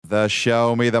The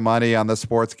Show Me the Money on the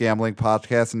Sports Gambling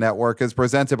Podcast Network is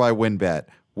presented by WynnBET.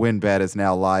 WynnBET is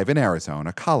now live in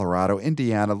Arizona, Colorado,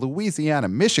 Indiana, Louisiana,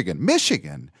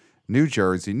 Michigan, New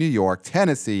Jersey, New York,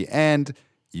 Tennessee, and,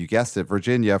 you guessed it,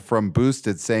 Virginia. From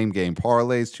boosted same-game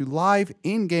parlays to live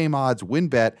in-game odds,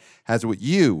 WynnBET has what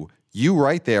you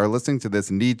right there listening to this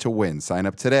need to win. Sign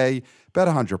up today, bet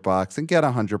 $100 and get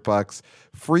 $100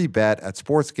 free bet at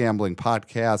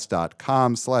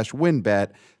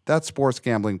sportsgamblingpodcast.com/WynnBET. That's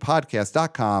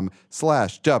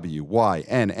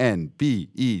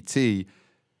sportsgamblingpodcast.com/WYNNBET.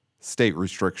 State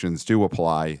restrictions do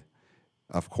apply.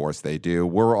 Of course they do.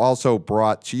 We're also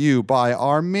brought to you by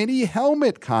our mini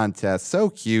helmet contest. So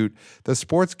cute. The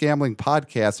Sports Gambling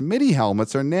Podcast mini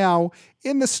helmets are now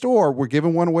in the store. We're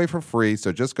giving one away for free.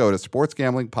 So just go to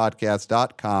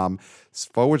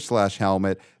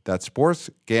sportsgamblingpodcast.com/helmet. That's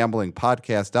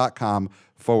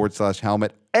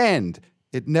sportsgamblingpodcast.com/helmet. And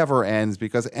it never ends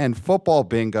because football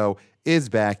bingo is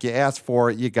back. You asked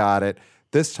for it, you got it.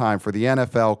 This time for the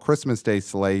NFL Christmas Day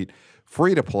slate,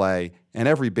 free to play, and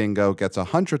every bingo gets a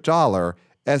 $100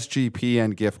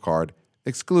 SGPN gift card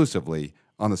exclusively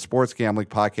on the Sports Gambling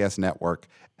Podcast Network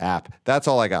app. That's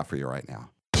all I got for you right now.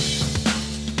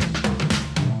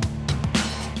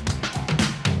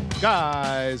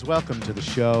 Guys, welcome to the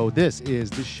show. This is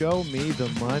the Show Me the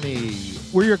Money.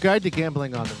 We're your guide to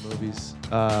gambling on the movies.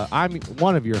 I'm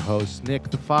one of your hosts, Nick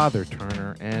the Father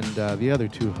Turner, and the other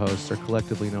two hosts are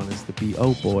collectively known as the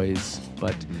BO Boys,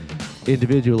 but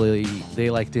individually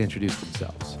they like to introduce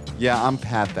themselves. Yeah, I'm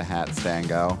Pat the Hat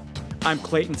Stango. I'm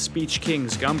Clayton Speech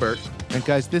Kings Gumbert. And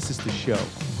guys, this is the show.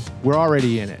 We're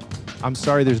already in it. I'm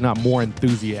sorry there's not more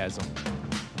enthusiasm.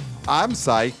 I'm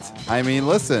psyched. I mean,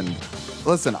 listen,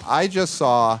 I just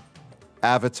saw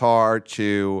Avatar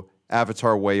 2,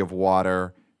 Avatar Way of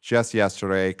Water just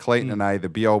yesterday. Clayton and I, the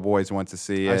BO Boys, went to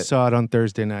see it. I saw it on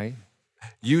Thursday night.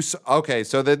 Okay,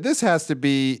 so this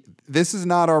is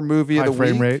not our movie of the week. High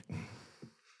frame rate.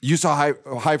 You saw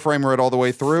high frame rate all the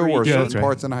way through, or certain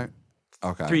parts in high?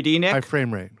 Okay. 3D, Nick? High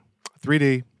frame rate.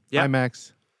 3D, Yep.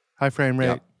 IMAX, high frame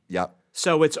rate. Yep.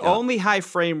 So it's only high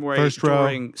frame rate First row.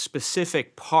 during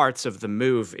specific parts of the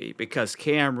movie because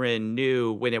Cameron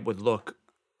knew when it would look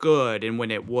good and when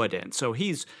it wouldn't. So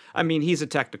he's a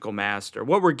technical master.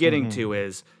 What we're getting to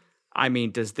is,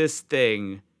 does this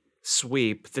thing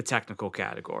sweep the technical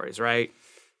categories, right?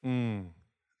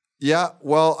 Yeah,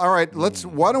 well, all right.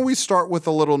 Why don't we start with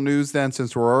a little news then,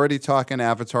 since we're already talking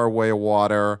Avatar Way of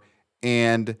Water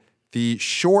and the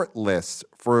short list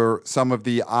for some of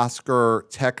the Oscar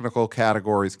technical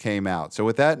categories came out. So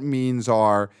what that means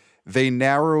are they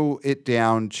narrow it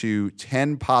down to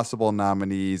 10 possible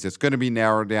nominees. It's going to be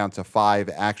narrowed down to 5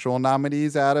 actual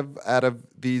nominees out of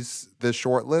this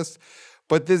short list.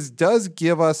 But this does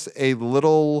give us a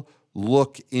little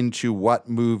look into what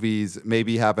movies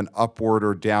maybe have an upward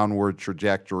or downward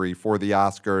trajectory for the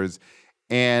Oscars.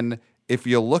 And if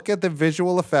you look at the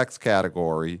visual effects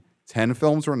category, 10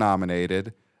 films were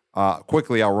nominated.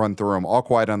 Quickly, I'll run through them. All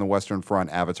Quiet on the Western Front,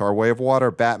 Avatar Way of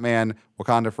Water, Batman,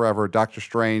 Wakanda Forever, Doctor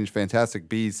Strange, Fantastic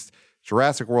Beasts,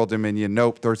 Jurassic World Dominion,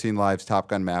 Nope, 13 Lives, Top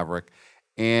Gun Maverick.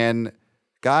 And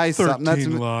guys,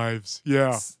 13 lives.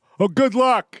 Yeah. Oh, good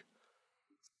luck.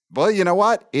 Well, you know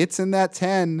what? It's in that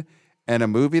 10. And a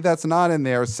movie that's not in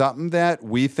there, something that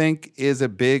we think is a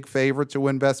big favorite to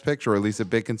win Best Picture, or at least a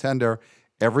big contender.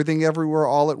 Everything Everywhere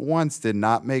All at Once did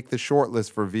not make the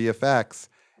shortlist for VFX,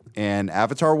 and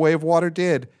Avatar Way of Water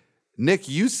did. Nick,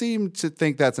 you seem to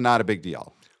think that's not a big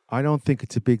deal. I don't think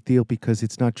it's a big deal because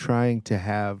it's not trying to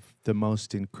have the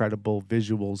most incredible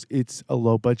visuals. It's a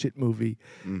low-budget movie.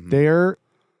 Their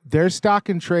stock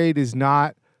and trade is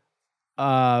not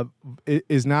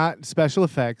special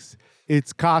effects.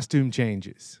 It's costume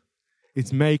changes.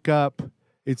 It's makeup.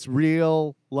 It's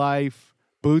real life,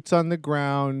 boots on the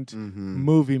ground,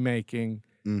 movie making.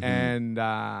 And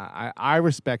I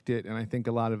respect it, and I think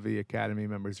a lot of the Academy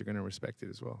members are going to respect it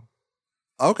as well.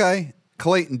 Okay.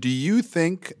 Clayton, do you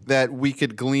think that we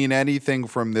could glean anything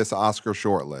from this Oscar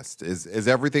shortlist? Is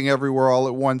Everything Everywhere All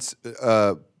at Once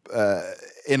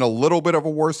in a little bit of a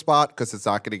worse spot because it's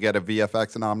not going to get a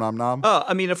VFX nom?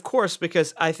 Of course,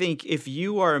 because I think if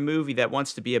you are a movie that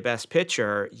wants to be a Best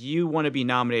Picture, you want to be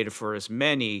nominated for as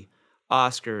many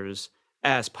Oscars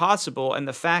as possible. And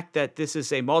the fact that this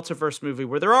is a multiverse movie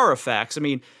where there are effects,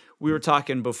 we were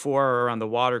talking before around the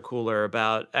water cooler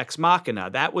about Ex Machina.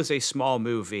 That was a small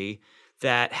movie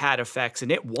that had effects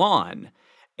and it won.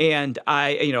 And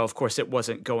of course it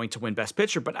wasn't going to win Best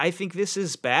Picture, but I think this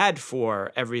is bad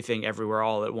for Everything Everywhere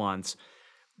All at Once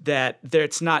that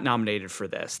it's not nominated for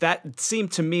this. That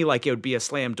seemed to me like it would be a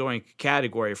slam dunk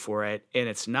category for it, and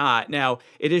it's not. Now,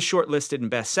 it is shortlisted in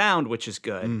Best Sound, which is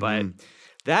good, but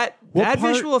that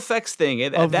visual effects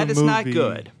thing, that is not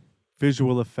good.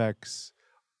 Visual effects,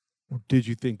 did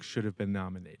you think should have been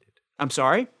nominated? I'm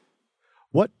sorry?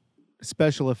 What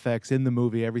special effects in the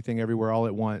movie Everything Everywhere All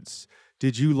at Once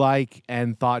did you like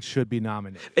and thought should be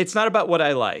nominated? It's not about what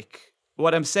I like.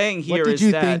 What I'm saying here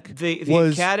is that the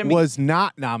Academy was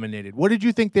not nominated. What did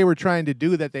you think they were trying to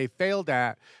do that they failed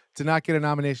at to not get a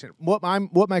nomination? What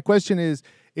my question is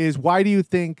why do you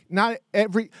think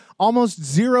almost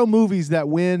zero movies that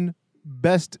win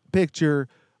Best Picture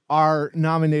are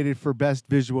nominated for Best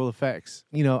Visual Effects?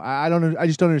 I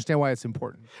just don't understand why it's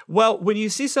important. Well, when you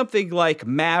see something like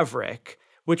Maverick,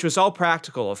 which was all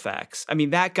practical effects, I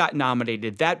mean, that got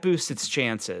nominated. That boosts its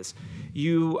chances.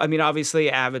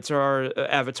 Obviously, Avatar,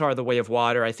 The Way of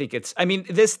Water, I think if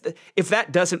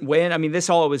that doesn't win, this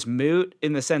all was moot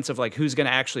in the sense of like who's going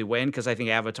to actually win, because I think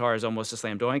Avatar is almost a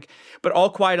slam dunk. But All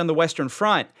Quiet on the Western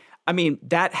Front,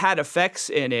 that had effects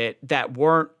in it that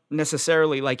weren't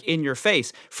necessarily like in your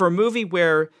face. For a movie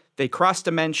where they cross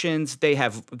dimensions, they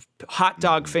have hot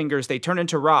dog fingers, they turn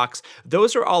into rocks,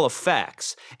 those are all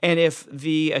effects. And if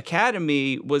the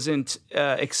Academy wasn't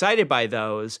excited by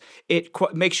those, it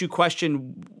makes you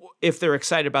question if they're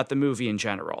excited about the movie in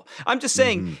general. I'm just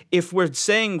saying, if we're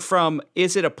saying from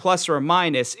is it a plus or a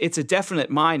minus, it's a definite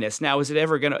minus. Now, is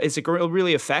it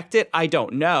really affect it? I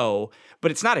don't know,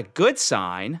 but it's not a good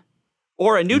sign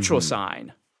or a neutral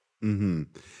sign.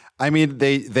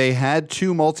 They had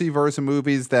two multiverse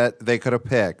movies that they could have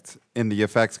picked in the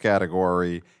effects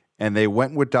category, and they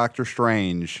went with Doctor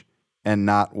Strange and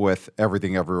not with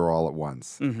Everything Everywhere All at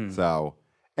Once. So,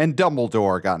 and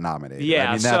Dumbledore got nominated.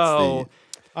 Yeah, I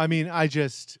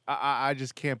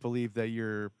just can't believe that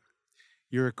you're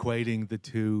equating the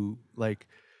two. Like,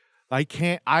 I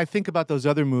think about those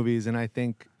other movies, and I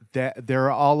think that they're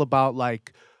all about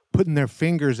like putting their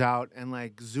fingers out and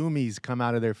like zoomies come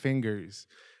out of their fingers.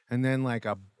 And then like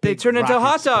they turn into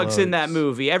hot dogs in that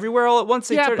movie. Everywhere All at Once.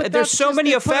 There's so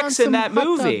many effects in that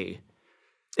movie.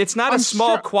 It's not a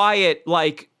small, quiet,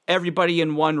 like everybody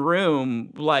in one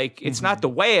room. Like it's not The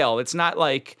Whale. It's not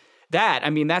like that.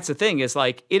 That's the thing is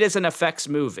like it is an effects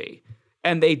movie,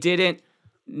 and they didn't.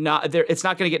 It's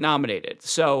not going to get nominated.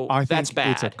 So that's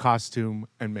bad. It's a costume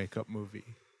and makeup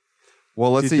movie.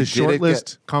 Well, let's see. The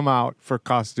shortlist come out for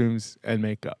costumes and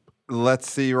makeup?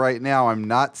 Let's see right now. I'm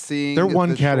not seeing. They're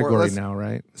one category now,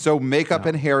 right? So makeup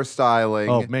and hairstyling.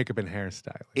 Oh, makeup and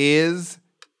hairstyling is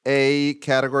a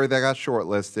category that got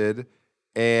shortlisted,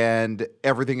 and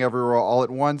Everything Everywhere All at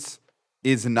Once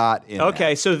is not in.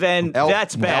 Okay, so then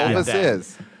that's bad.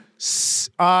 Elvis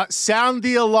is. Sound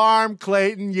the alarm,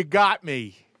 Clayton. You got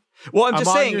me. Well, I'm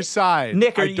just saying, on your side.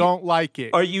 Nick, I don't like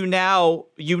it. Are you now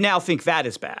think that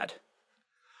is bad?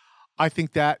 I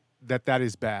think that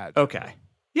is bad. Okay.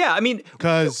 Yeah,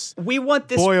 because we want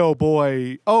this. Boy, oh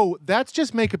boy. Oh, that's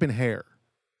just makeup and hair.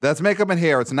 That's makeup and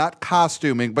hair. It's not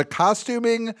costuming, but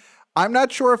costuming, I'm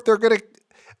not sure if they're gonna.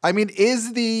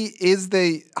 Is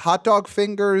the hot dog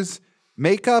fingers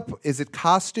makeup? Is it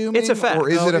costuming? It's effects. Or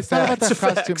is it it's not effects? about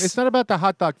the costume. It's not about the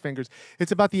hot dog fingers.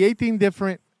 It's about the 18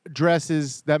 different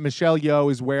dresses that Michelle Yeoh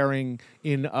is wearing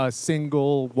in a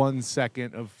single 1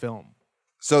 second of film.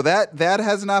 So that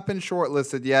has not been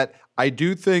shortlisted yet. I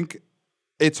do think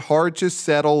it's hard to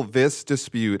settle this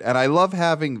dispute, and I love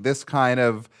having this kind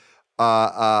of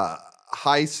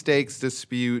high stakes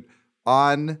dispute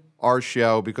on our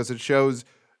show because it shows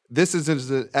this is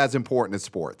as important as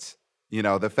sports.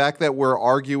 The fact that we're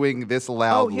arguing this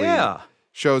loudly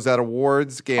shows that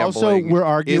awards gambling we're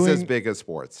arguing is as big as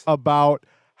sports. About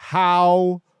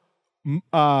how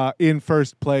in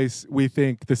first place we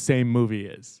think the same movie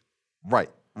is.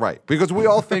 Right. Because we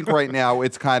all think right now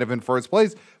it's kind of in first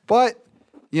place, but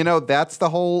that's the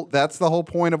whole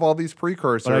point of all these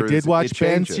precursors. But I did watch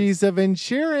Banshees of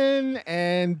Inisherin,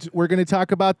 and we're going to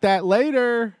talk about that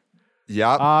later.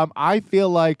 Yeah. I feel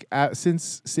like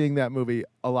since seeing that movie,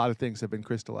 a lot of things have been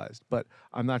crystallized, but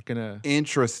I'm not going to.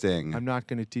 Interesting. I'm not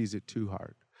going to tease it too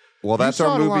hard. Well, that's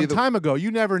our movie. A long time ago.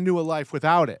 You never knew a life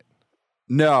without it.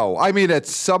 No, at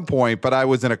some point, but I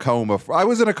was in a coma. I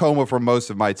was in a coma for most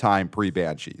of my time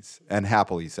pre-Banshees, and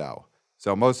happily so.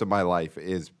 So most of my life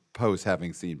is post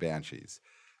having seen Banshees.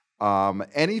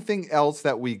 Anything else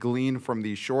that we glean from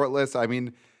these shortlists?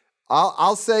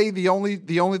 I'll say the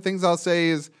only things I'll say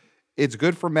is it's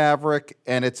good for Maverick,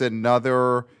 and it's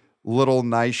another little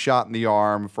nice shot in the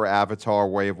arm for Avatar: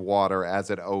 Way of Water as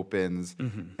it opens,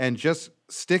 and just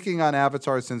sticking on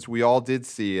Avatar since we all did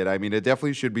see it. It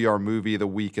definitely should be our movie of the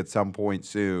week at some point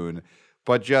soon.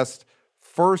 but just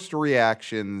first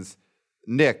reactions.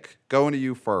 Nick, going to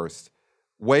you first.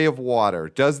 Way of Water.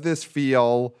 Does this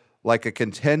feel like a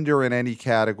contender in any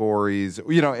categories?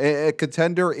 You know, a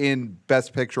contender in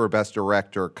Best Picture or Best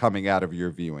Director coming out of your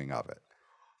viewing of it?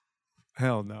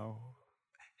 Hell no.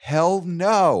 Hell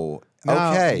no.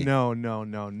 Okay. No,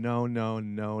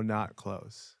 not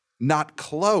close. Not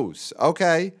close.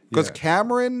 Okay. Because Yeah.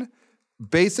 Cameron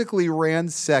basically ran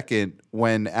second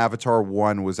when Avatar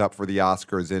 1 was up for the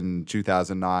Oscars in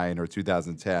 2009 or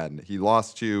 2010. He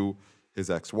lost to his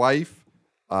ex-wife.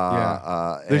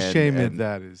 The shame of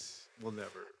that is we'll never.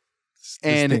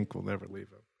 The stink will never leave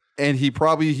him. And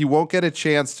he won't get a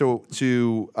chance to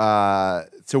win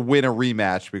a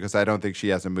rematch because I don't think she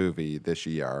has a movie this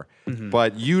year. Mm-hmm.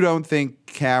 But you don't think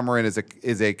Cameron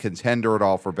is a contender at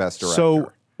all for Best Director?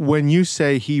 So when you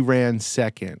say he ran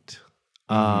second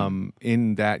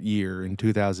in that year in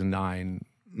 2009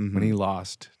 when he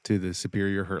lost to the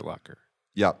Superior Hurt Locker,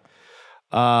 Yep.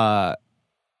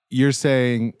 you're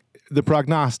saying the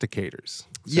prognosticators.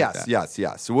 said that.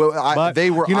 Yes. Well, But, they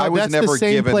were. you know, I was that's the never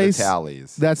same given place- the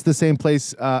tallies. That's the same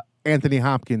place Anthony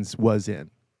Hopkins was in.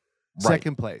 Right.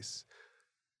 Second place.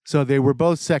 So they were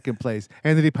both second place.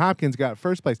 Anthony Hopkins got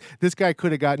first place. This guy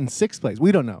could have gotten sixth place.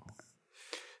 We don't know.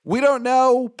 We don't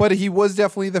know, but he was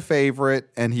definitely the favorite,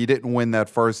 and he didn't win that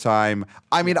first time.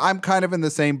 I mean, I'm kind of in the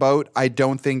same boat. I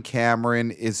don't think Cameron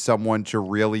is someone to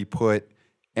really put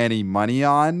any money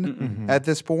on at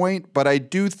this point, but I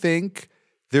do think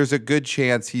there's a good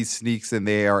chance he sneaks in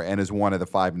there and is one of the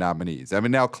 5 nominees. I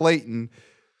mean, now, Clayton,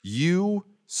 you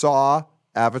saw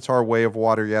Avatar Way of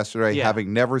Water yesterday, Yeah.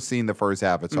 having never seen the first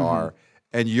Avatar,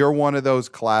 and you're one of those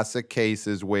classic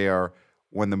cases where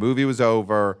when the movie was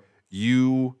over,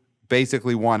 you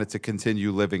basically wanted to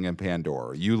continue living in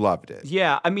Pandora. You loved it.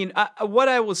 Yeah, I mean, what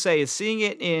I will say is seeing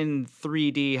it in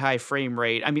 3D high frame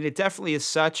rate, I mean, it definitely is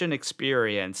such an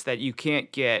experience that you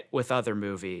can't get with other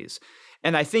movies.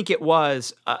 And I think it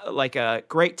was like a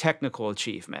great technical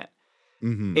achievement.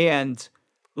 And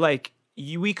like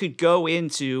we could go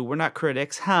into, we're not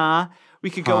critics, we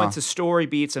could go into story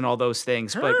beats and all those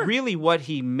things. But really what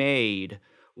he made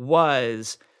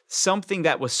was something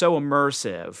that was so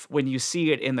immersive when you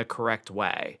see it in the correct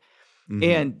way.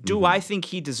 And do I think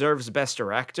he deserves Best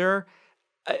Director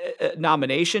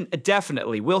nomination?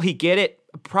 Definitely. Will he get it?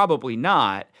 Probably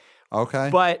not. Okay.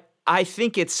 But I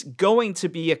think it's going to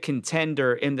be a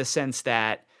contender in the sense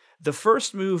that the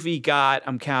first movie got,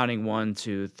 I'm counting 1,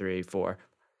 2, 3, 4,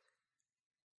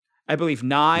 I believe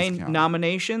 9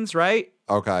 nominations, right?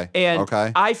 Okay. And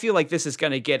okay. I feel like this is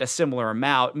going to get a similar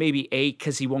amount, maybe 8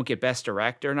 because he won't get Best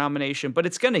Director nomination, but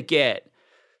it's going to get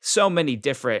so many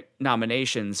different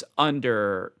nominations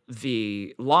under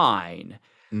the line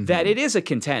that it is a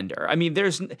contender. I mean,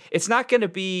 it's not going to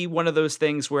be one of those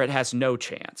things where it has no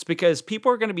chance because people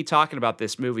are going to be talking about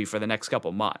this movie for the next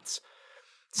couple months.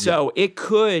 So it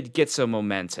could get some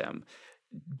momentum.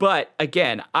 But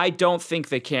again, I don't think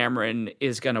that Cameron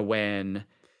is going to win.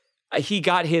 He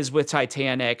got his with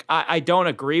Titanic. I don't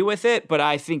agree with it, but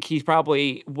I think he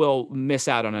probably will miss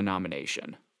out on a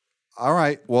nomination. All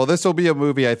right. Well, this will be a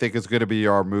movie I think is going to be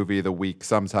our movie of the week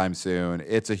sometime soon.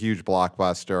 It's a huge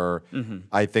blockbuster.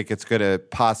 I think it's going to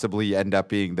possibly end up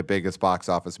being the biggest box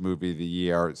office movie of the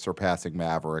year, surpassing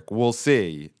Maverick. We'll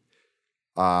see.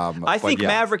 I think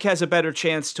Maverick has a better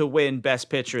chance to win Best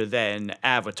Picture than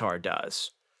Avatar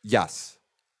does. Yes.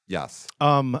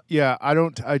 Yeah,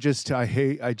 I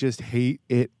just hate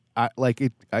it.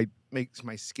 I makes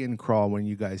my skin crawl when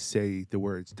you guys say the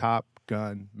words Top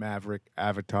Gun, Maverick,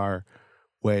 Avatar,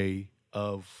 Way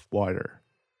of Water.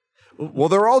 Well,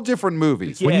 they're all different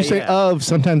movies. When you say of,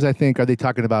 sometimes I think, are they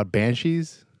talking about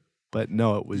Banshees? But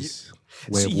no, it was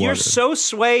Way of Water. You're so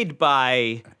swayed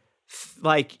by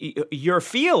like your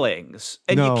feelings,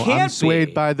 and no, you can't I'm swayed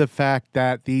be. by the fact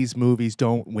that these movies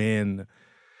don't win.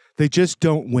 They just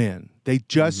don't win. They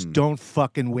just don't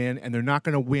fucking win, and they're not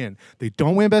going to win. They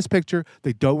don't win Best Picture.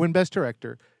 They don't win Best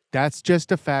Director. That's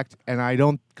just a fact, and I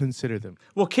don't consider them.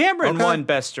 Well, Cameron won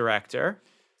Best Director.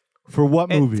 For what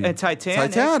movie? And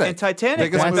Titanic. Titanic. And Titanic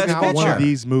Biggest won That's Best not one Picture. of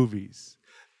these movies.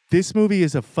 This movie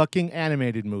is a fucking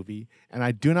animated movie, and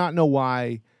I do not know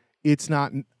why it's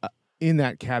not in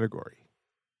that category.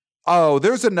 Oh,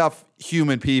 there's enough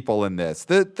human people in this.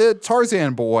 The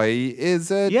Tarzan boy is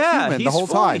a human he's the whole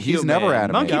fully time. He's human. never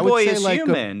animated. Monkey I would Boy say is like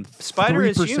human. Spider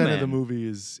is 3% human. of the movie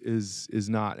is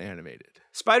not animated.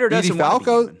 Spider doesn't Edie want to be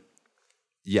Falco? human.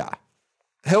 Yeah.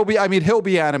 He'll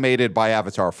be animated by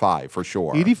Avatar 5 for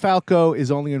sure. Edie Falco is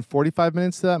only in 45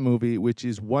 minutes to that movie, which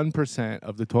is 1%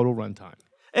 of the total runtime.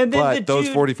 And then but those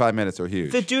 45 minutes are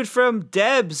huge. the dude from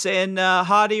Debs and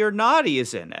Hottie or Naughty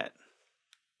is in it.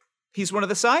 He's one of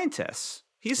the scientists.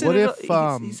 He's What in if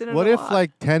it, he's in it what a if lot.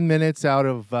 like 10 minutes out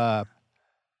of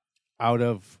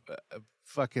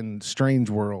fucking Strange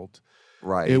World,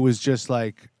 Right. it was just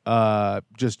like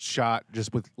just shot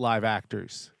just with live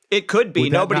actors? It could be.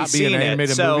 Would that Nobody's not be an seen it,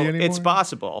 animated so movie anymore? it's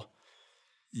possible.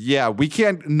 Yeah, we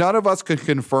can't. None of us could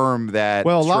confirm that.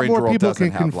 Well, a lot Strange more World people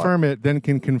doesn't can have confirm it than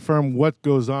can confirm what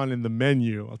goes on in the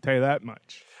menu. I'll tell you that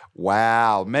much.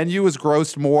 Wow, Menu is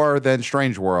grossed more than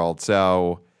Strange World,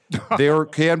 so there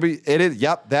can be. It is.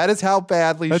 Yep, that is how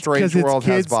badly That's Strange 'cause it's World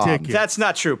has kids' bombed. tickets. That's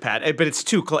not true, Pat. But it's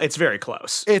too close. It's very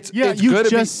close. It's You gonna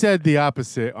just said the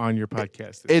opposite on your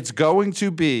podcast. It's going to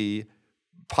be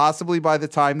possibly by the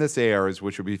time this airs,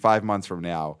 which would be 5 months from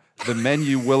now. The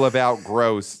Menu will have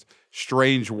outgrossed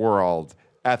Strange World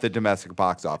at the domestic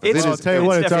box office. It's- It I'll is- tell you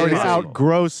what, it's already definitely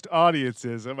outgrossed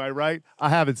audiences. Am I right? I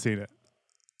haven't seen it.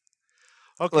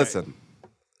 Okay. Listen,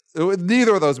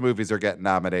 neither of those movies are getting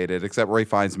nominated, except Ray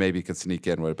Fiennes maybe could sneak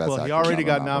in with Best Well, Actor. he already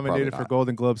got Probably nominated for not.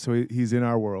 Golden Globe, so he's in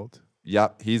our world.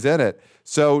 Yep, he's in it.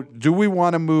 So, do we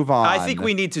want to move on? I think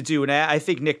we need to do an ad. I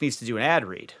think Nick needs to do an ad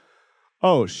read.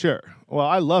 Oh, sure. Well,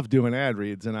 I love doing ad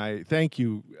reads, and I thank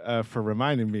you for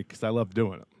reminding me because I love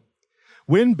doing them.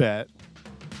 WinBet,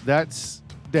 that's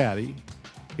Daddy,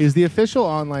 is the official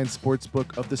online sports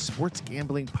book of the Sports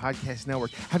Gambling Podcast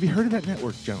Network. Have you heard of that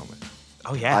network, gentlemen?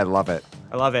 Oh yeah, I love it.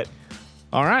 I love it.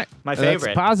 All right. My That's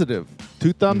favorite. positive.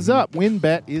 2 thumbs up.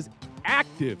 WinBet is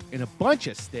active in a bunch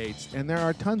of states, and there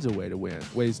are tons of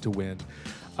ways to win,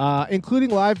 including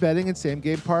live betting and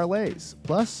same-game parlays.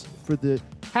 Plus, for the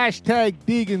hashtag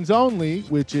Deegans only,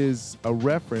 which is a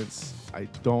reference I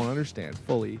don't understand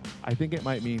fully. I think it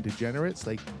might mean degenerates,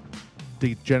 like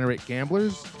degenerate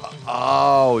gamblers.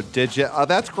 Oh, did you? Oh,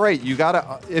 that's great. You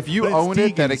gotta. If you But it's own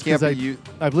it, then it Deegans, can't 'cause be you.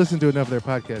 I've listened to enough of their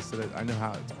podcasts that I know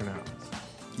how it's pronounced.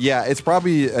 Yeah, it's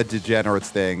probably a degenerates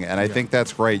thing, and I think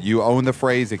that's great. You own the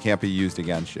phrase; it can't be used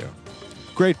against you.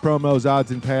 Great promos, odds,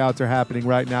 and payouts are happening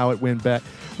right now at WinBet.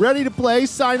 Ready to play?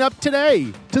 Sign up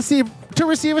today to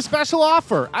receive a special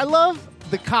offer. I love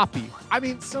the copy. I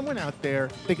mean, someone out there,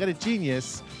 they got a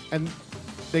genius, and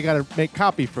they got to make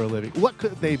copy for a living. What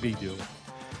could they be doing?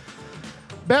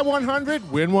 Bet 100,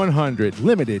 win 100.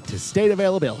 Limited to state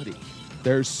availability.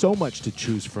 There's so much to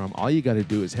choose from. All you got to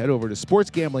do is head over to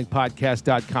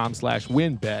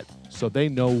sportsgamblingpodcast.com/winbet so they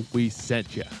know we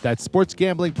sent you. That's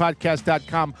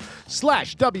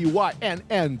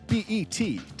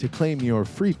sportsgamblingpodcast.com/WYNNBET to claim your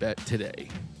free bet today.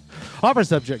 Offer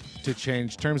subject to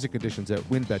change. Terms and conditions at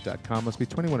winbet.com. Must be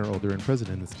 21 or older and present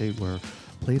in the state where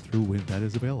playthrough WinBet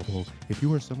is available. If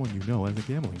you or someone you know has a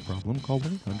gambling problem, call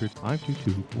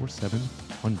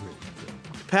 1-800-522-4700.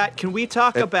 Pat, can we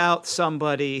talk about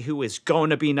somebody who is going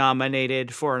to be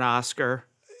nominated for an Oscar?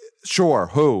 Sure.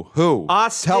 Who? Tell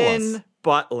us. Austin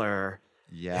Butler,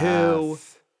 Yes. who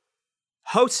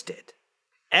hosted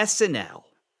SNL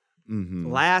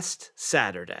last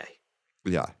Saturday.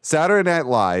 Yeah. Saturday Night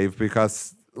Live,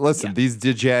 because listen, Yeah. these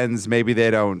degens, maybe they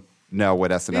don't know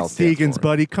what SNL It's stands Deegans, for.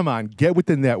 buddy. Come on, get with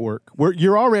the network.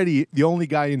 You're already the only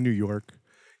guy in New York.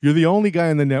 You're the only guy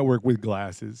in the network with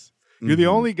glasses. You're the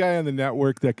only guy on the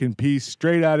network that can pee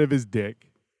straight out of his dick.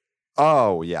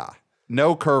 Oh, yeah.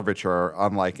 No curvature,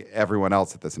 unlike everyone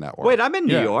else at this network. Wait, I'm in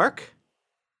New Yeah. York.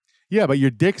 Yeah, but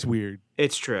your dick's weird.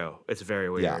 It's true. It's very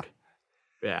Yeah. weird.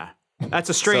 Yeah.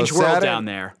 That's a strange So world Saturday- down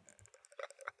there.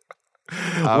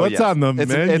 Oh, What's yes. on the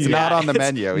It's menu? not on the It's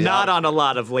menu. Yeah. Not on a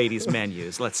lot of ladies'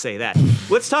 menus, let's say that.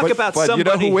 Let's talk about but somebody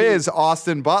you know who is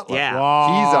Austin Butler? Yeah.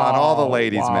 He's on all the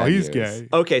ladies' wow, menus. He's gay.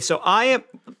 Okay, so I am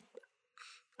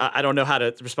I don't know how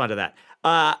to respond to that.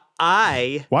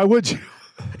 Why would you?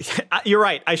 You're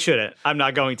right. I shouldn't. I'm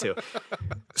not going to.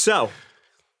 So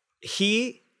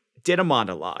he did a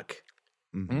monologue,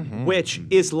 which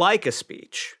is like a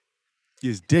speech.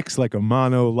 His dick's like a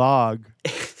monologue.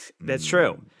 That's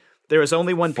true. There is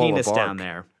only one Full of penis down bark.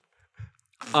 there.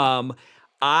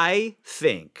 I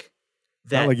think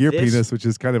that Not like your this, penis, which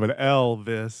is kind of an L.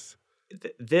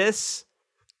 this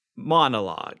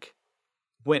monologue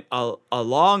went a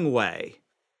long way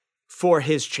for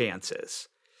his chances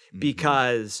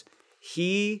because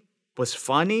he was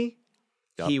funny,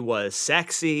 he was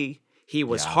sexy, he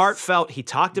was heartfelt. He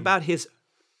talked about his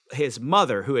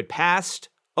mother who had passed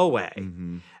away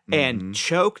and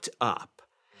choked up.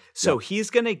 So he's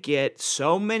going to get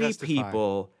so many Justifying.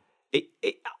 people.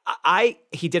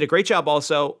 He did a great job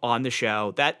also on the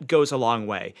show. That goes a long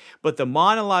way. But the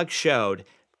monologue showed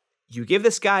you give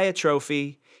this guy a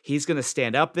trophy, he's going to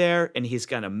stand up there and he's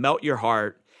going to melt your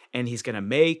heart and he's going to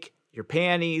make your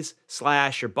panties /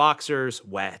 your boxers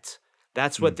wet.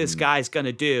 That's what this guy's going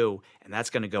to do. And that's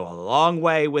going to go a long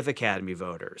way with Academy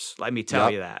voters. Let me tell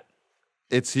Yep. you that.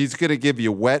 he's going to give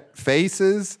you wet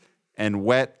faces and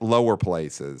wet lower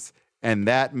places. And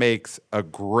that makes a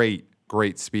great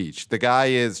speech. The guy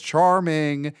is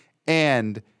charming,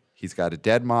 and he's got a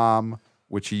dead mom,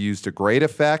 which he used to great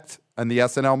effect on the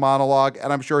SNL monologue.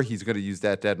 And I'm sure he's going to use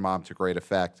that dead mom to great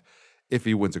effect if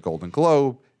he wins a Golden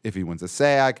Globe, if he wins a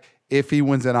SAG, if he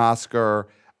wins an Oscar.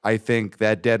 I think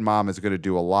that dead mom is going to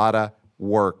do a lot of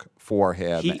work for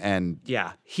him.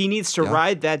 He needs to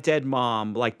ride that dead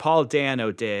mom like Paul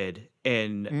Dano did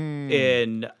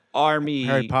in Army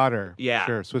Harry Potter. Yeah.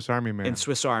 Sure. Swiss Army Man. In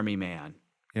Swiss Army Man.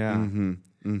 Yeah.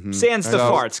 Sans the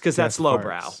farts, because that's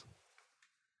lowbrow.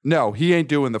 No, he ain't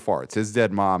doing the farts. His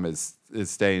dead mom is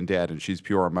staying dead, and she's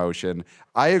pure emotion.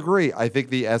 I agree. I think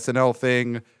the SNL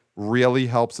thing really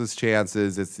helps his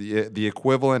chances. It's the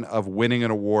equivalent of winning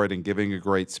an award and giving a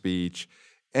great speech.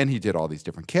 And he did all these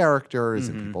different characters,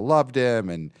 and people loved him,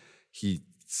 and he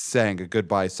sang a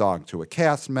goodbye song to a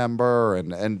cast member,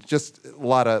 and just a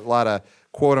lot of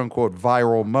quote unquote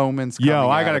viral moments. Yo,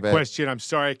 I got a question. I'm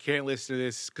sorry I can't listen to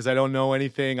this because I don't know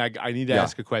anything. I need to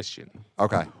ask a question.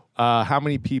 Okay. How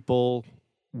many people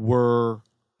were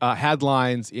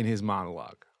headlines in his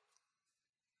monologue?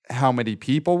 How many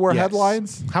people were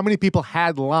headlines? How many people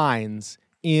had lines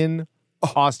in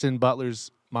Austin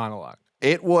Butler's monologue?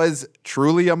 It was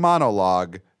truly a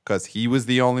monologue because he was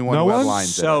the only one who had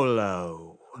lines in it.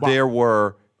 Solo. There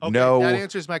were no... That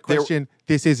answers my question.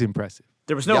 This is impressive.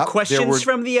 There was no questions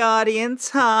from the audience,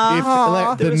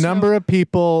 huh? If the number of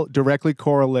people directly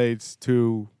correlates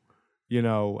to,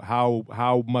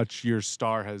 how much your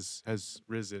star has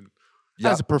risen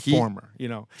as a performer,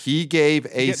 He gave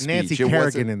a speech. Nancy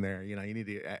Kerrigan in there, you need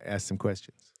to ask some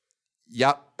questions.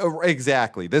 Yep,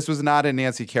 exactly. This was not a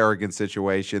Nancy Kerrigan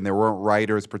situation. There weren't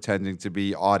writers pretending to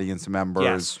be audience members.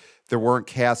 Yes. There weren't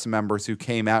cast members who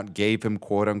came out and gave him,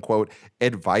 quote unquote,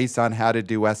 advice on how to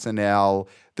do SNL.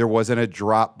 There wasn't a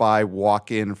drop-by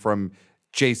walk-in from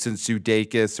Jason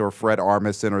Sudeikis or Fred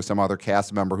Armisen or some other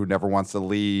cast member who never wants to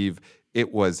leave.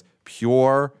 It was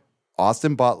pure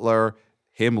Austin Butler,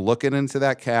 him looking into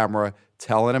that camera,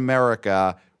 telling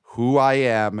America who I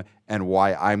am and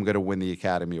why I'm going to win the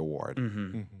Academy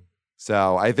Award.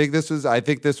 So I think this was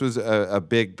a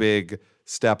big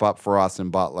step up for Austin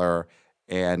Butler.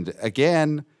 And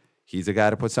again, he's a guy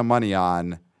to put some money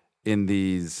on in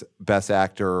these Best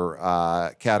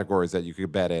Actor categories that you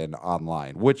could bet in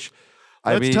online. Which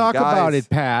Let's talk about it,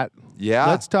 Pat. Yeah.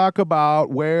 Let's talk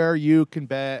about where you can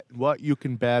bet, what you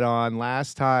can bet on.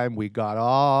 Last time we got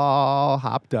all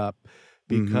hopped up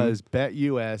because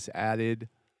BetUS added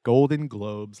Golden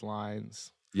Globes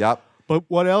lines. Yep. But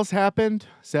what else happened?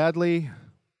 Sadly,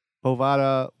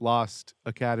 Bovada lost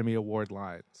Academy Award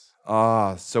lines.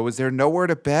 So is there nowhere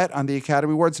to bet on the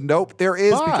Academy Awards? Nope, there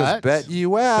is, because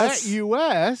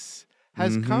BetUS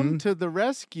has come to the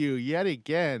rescue yet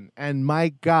again. And my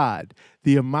God,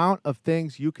 the amount of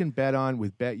things you can bet on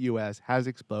with BetUS has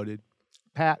exploded.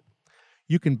 Pat,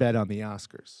 you can bet on the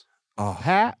Oscars.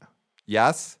 Pat?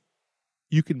 Yes?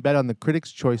 You can bet on the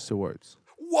Critics' Choice Awards.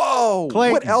 Whoa!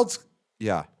 Clayton. What else?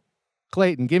 Yeah.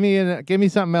 Clayton, give me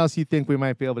something else you think we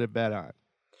might be able to bet on.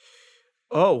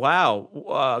 Oh,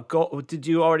 wow. Did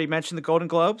you already mention the Golden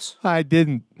Globes? I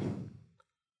didn't.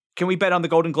 Can we bet on the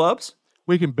Golden Globes?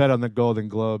 We can bet on the Golden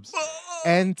Globes.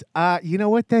 And you know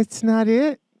what? That's not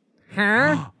it.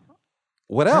 Huh?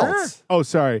 What else? Oh,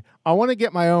 sorry. I want to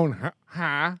get my own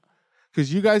huh?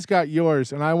 Because you guys got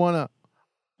yours, and I wanna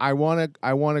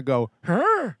go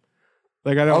huh?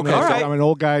 Like I don't know. right. I'm an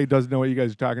old guy who doesn't know what you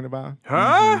guys are talking about.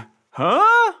 Huh?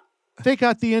 Huh? They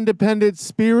got the Independent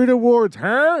Spirit Awards.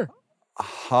 Huh?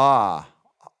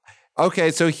 Okay,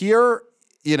 so here,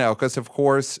 because of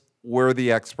course we're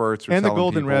the experts. And the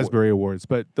Golden Raspberry Awards,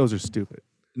 but those are stupid.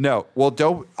 No, well,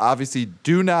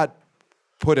 do not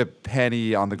put a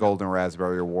penny on the Golden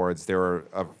Raspberry Awards. They're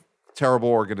a terrible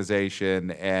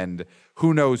organization, and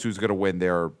who knows who's going to win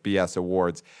their BS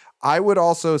awards. I would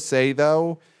also say,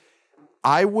 though,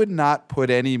 I would not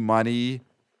put any money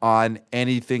on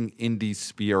anything Indie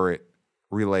Spirit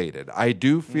related. I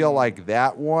do feel like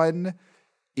that one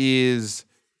is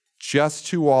just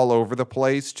too all over the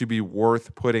place to be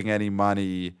worth putting any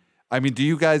money. I mean, do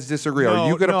you guys disagree? Are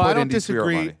you going to put I don't Indie Spirit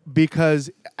disagree money?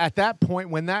 because at that point,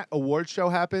 when that award show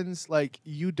happens, like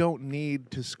you don't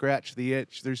need to scratch the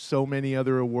itch. There's so many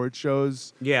other award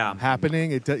shows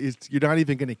happening. You're not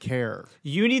even going to care.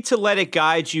 You need to let it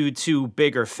guide you to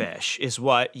bigger fish is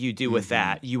what you do with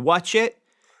that. You watch it,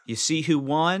 you see who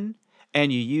won,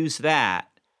 and you use that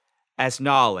as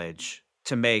knowledge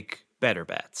to make better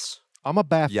bets. I'm a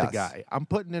BAFTA guy. I'm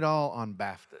putting it all on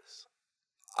BAFTAs.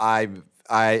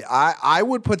 I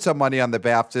would put some money on the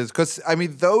BAFTAs because I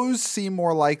mean those seem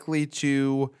more likely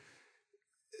to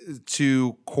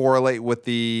correlate with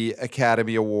the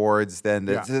Academy Awards than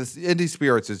Indie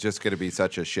Spirits is just going to be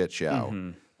such a shit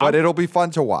show. But it'll be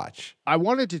fun to watch. I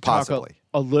wanted to talk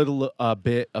a little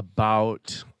bit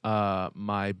about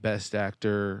my best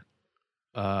actor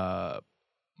math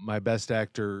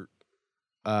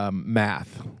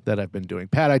that I've been doing.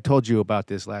 Pat, I told you about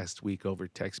this last week over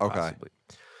text, possibly.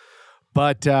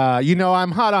 But,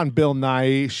 I'm hot on Bill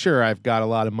Nye. Sure, I've got a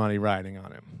lot of money riding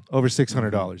on him. Over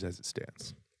 $600 as it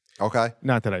stands. Okay.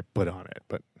 Not that I put on it,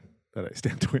 but that I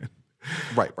stand to win.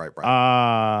 Right.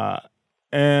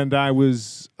 And I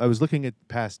was looking at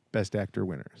past Best Actor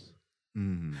winners.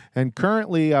 Mm-hmm. And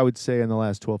currently, I would say in the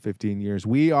last 12, 15 years,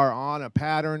 we are on a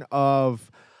pattern of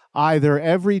either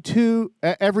every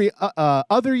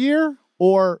other year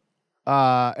or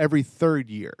every third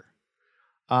year.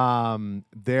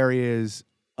 There is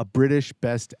a British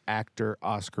Best Actor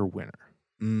Oscar winner.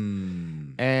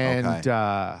 And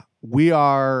we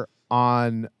are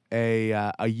on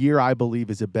a year I believe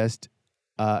is a British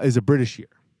year.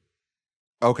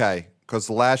 Okay, because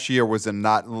last year was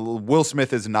Will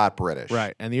Smith is not British.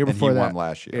 Right, and the year before he that won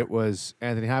last year. It was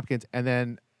Anthony Hopkins, and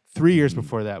then 3 years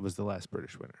before that was the last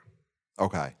British winner.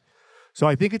 Okay. So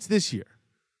I think it's this year,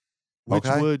 which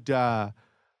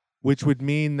would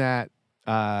mean that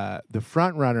the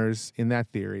front runners in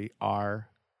that theory are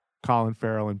Colin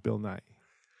Farrell and Bill Nye.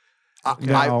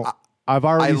 Now, I've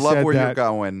already I love said where that you're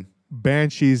going.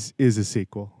 Banshees is a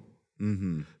sequel,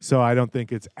 Mm-hmm. so I don't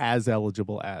think it's as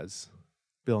eligible as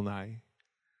Bill Nye.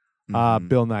 Mm-hmm.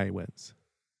 Bill Nye wins.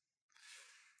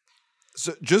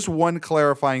 So just one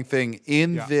clarifying thing.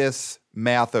 In this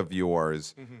math of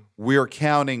yours, we're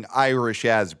counting Irish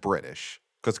as British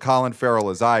because Colin Farrell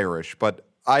is Irish, but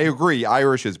I agree,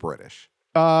 Irish is British.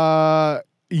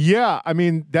 Yeah, I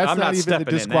mean, that's I'm not not even the stepping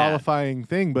in disqualifying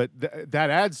thing, but that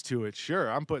adds to it.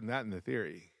 Sure, I'm putting that in the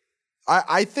theory.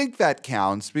 I think that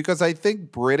counts because I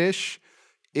think British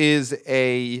is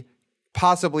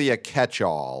possibly a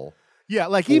catch-all. Yeah,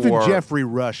 like even Jeffrey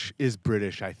Rush is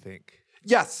British, I think.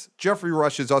 Yes, Jeffrey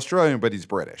Rush is Australian, but he's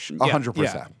British. 100%.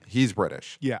 Yeah. He's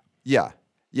British. Yeah. Yeah.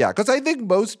 Yeah, because I think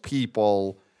most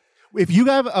people... If you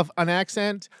have an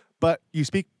accent, but you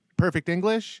speak perfect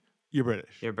English, you're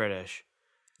British. You're British.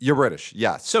 You're British,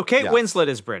 yes. So Kate yes. Winslet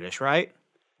is British, right?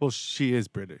 Well, she is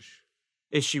British.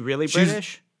 Is she really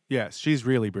British? Yes, she's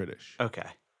really British. Okay.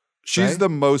 She's right? the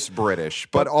most British,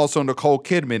 but also Nicole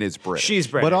Kidman is British. She's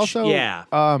British. But also, yeah.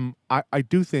 I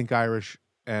do think Irish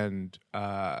and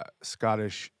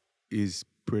Scottish is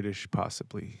British,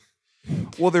 possibly.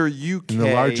 Well, they're UK. In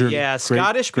the larger Yeah,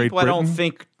 Scottish Great people I don't Britain?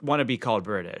 think want to be called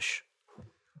British.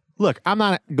 Look, I'm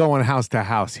not going house to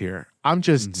house here. I'm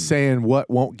just saying what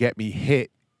won't get me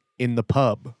hit in the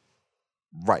pub.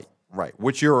 Right.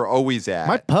 Which you're always at.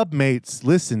 My pub mates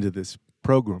listen to this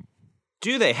program.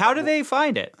 Do they? How do they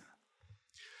find it?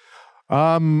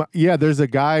 Yeah, there's a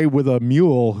guy with a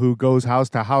mule who goes house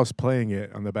to house playing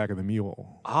it on the back of the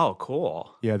mule. Oh,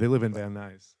 cool. Yeah, they live in Van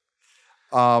Nuys.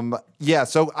 Yeah,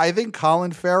 so I think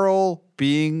Colin Farrell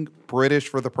being British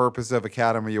for the purpose of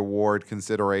Academy Award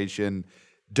consideration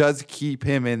does keep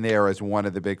him in there as one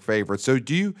of the big favorites. So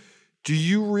do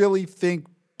you really think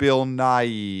Bill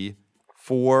Nye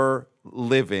for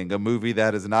Living, a movie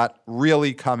that has not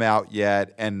really come out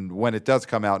yet, and when it does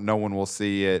come out, no one will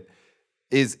see it,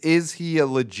 is he a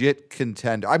legit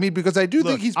contender? I mean, because I do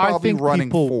think he's probably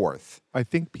running fourth. I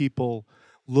think people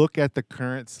look at the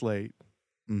current slate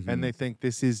and they think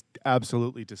this is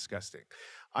absolutely disgusting.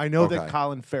 I know that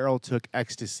Colin Farrell took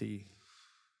ecstasy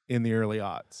in the early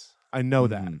aughts. I know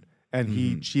that. And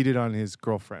he cheated on his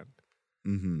girlfriend.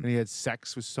 And he had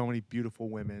sex with so many beautiful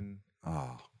women.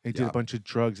 Oh, he did a bunch of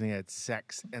drugs and he had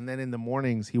sex. And then in the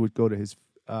mornings, he would go to his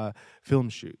film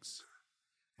shoots.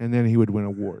 And then he would win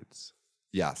awards.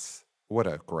 Yes. What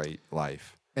a great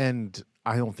life. And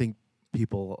I don't think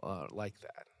people like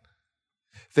that.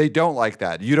 They don't like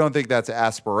that. You don't think that's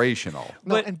aspirational.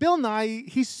 No, and Bill Nye,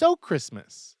 he's so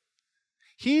Christmas.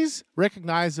 He's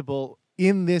recognizable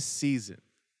in this season.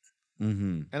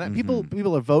 And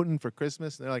people are voting for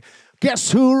Christmas, and they're like,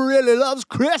 guess who really loves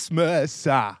Christmas?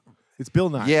 It's Bill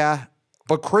Nye. Yeah,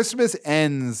 but Christmas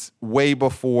ends way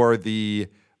before the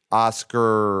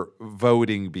Oscar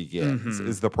voting begins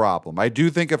is the problem. I do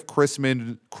think if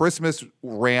Christmas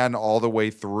ran all the way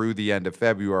through the end of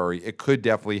February, it could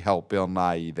definitely help Bill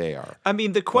Nye there. I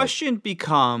mean, the question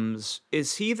becomes,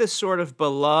 is he the sort of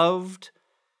beloved,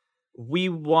 we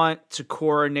want to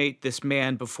coronate this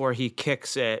man before he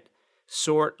kicks it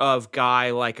sort of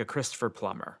guy like a Christopher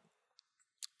Plummer?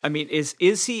 I mean,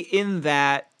 is he in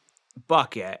that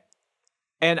bucket?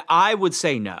 And I would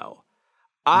say no.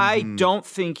 I don't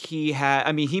think he had.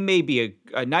 I mean, he may be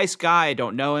a nice guy. I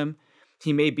don't know him.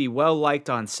 He may be well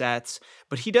liked on sets,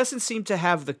 but he doesn't seem to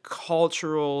have the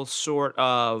cultural sort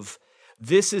of,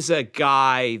 this is a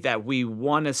guy that we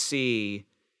want to see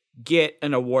get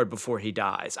an award before he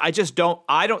dies. I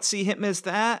don't see him as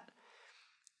that.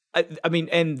 I mean,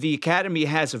 and the Academy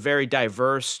has a very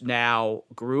diverse now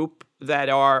group that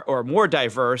are, or more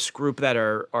diverse group that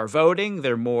are voting.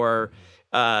 They're more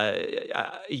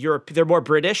they're more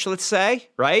British, let's say,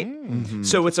 right?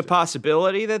 So it's a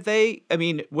possibility that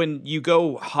when you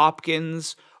go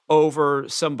Hopkins over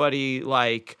somebody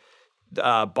like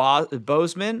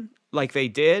Boseman, like they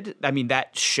did, I mean,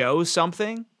 that shows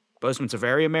something. Boseman's a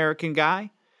very American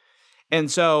guy.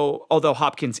 And so, although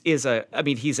Hopkins is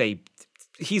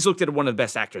he's looked at one of the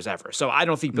best actors ever. So I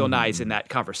don't think Bill Nighy's in that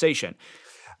conversation.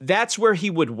 That's where he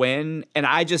would win. And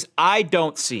I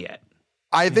don't see it.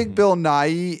 I think Bill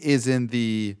Nighy is in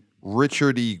the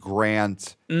Richard E.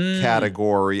 Grant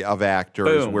category of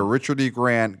actors, where Richard E.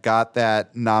 Grant got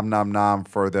that nom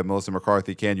for the Melissa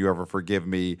McCarthy Can You Ever Forgive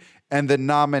Me? And the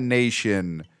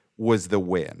nomination was the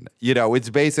win. You know, it's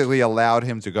basically allowed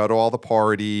him to go to all the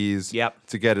parties,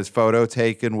 to get his photo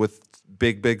taken with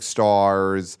big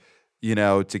stars, you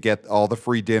know, to get all the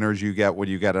free dinners you get when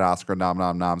you get an Oscar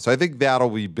nom. So I think that'll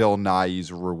be Bill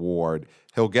Nighy's reward.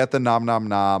 He'll get the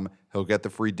nom. He'll get the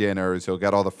free dinners. He'll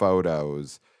get all the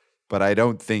photos. But I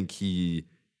don't think he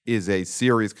is a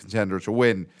serious contender to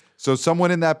win. So someone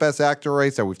in that Best Actor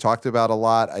race that we've talked about a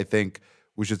lot, I think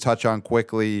we should touch on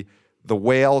quickly. The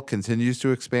Whale continues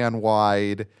to expand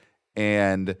wide,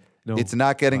 and it's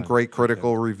not getting great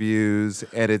critical reviews,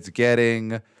 and it's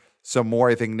getting some more.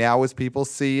 I think now as people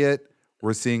see it,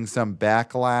 we're seeing some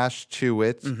backlash to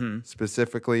it,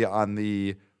 specifically on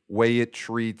the way it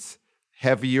treats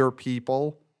heavier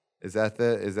people. Is that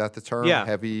the term? Yeah.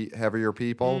 Heavier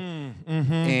people.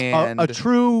 And a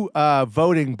true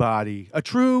voting body, a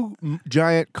true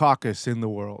giant caucus in the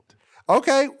world.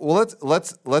 Okay, well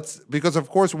let's because of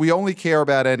course we only care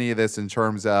about any of this in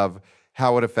terms of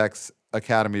how it affects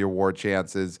Academy Award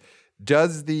chances.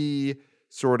 Does the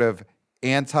sort of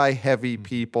anti-heavy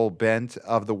people bent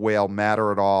of The Whale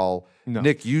matter at all? No.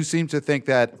 Nick, you seem to think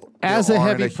that as a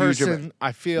heavy person,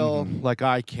 I feel like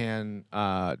I can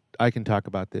talk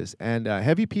about this. And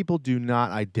heavy people do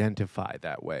not identify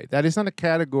that way. That is not a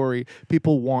category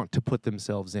people want to put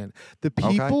themselves in. The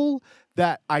people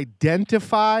that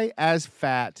identify as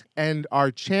fat and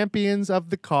are champions of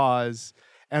the cause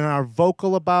and are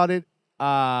vocal about it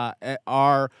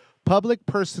are public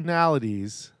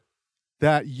personalities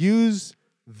that use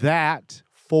that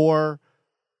for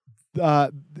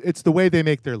it's the way they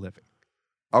make their living.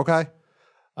 Okay.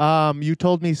 You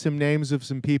told me some names of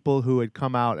some people who had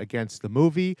come out against the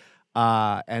movie,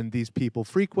 and these people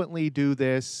frequently do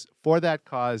this for that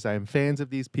cause. I am fans of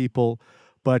these people,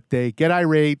 but they get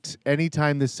irate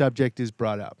anytime the subject is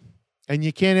brought up, and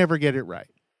you can't ever get it right.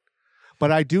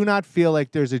 But I do not feel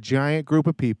like there's a giant group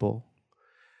of people.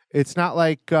 It's not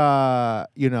like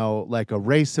like a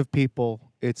race of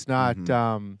people. It's not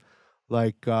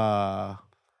like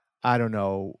I don't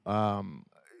know,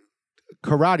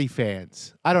 karate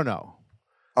fans. I don't know.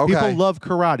 Okay. People love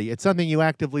karate. It's something you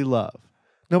actively love.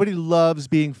 Nobody loves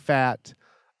being fat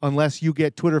unless you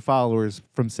get Twitter followers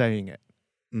from saying it.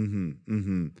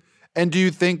 And do you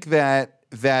think that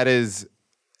is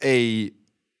a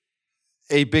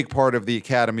big part of the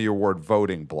Academy Award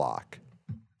voting block?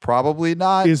 Probably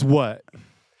not. Is what?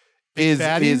 Is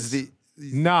the...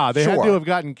 Nah, they had to have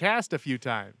gotten cast a few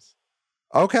times.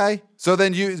 Okay. So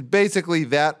then basically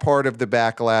that part of the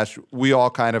backlash we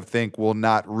all kind of think will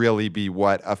not really be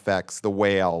what affects The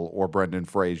Whale or Brendan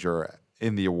Fraser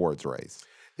in the awards race.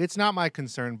 It's not my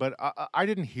concern, but I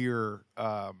didn't hear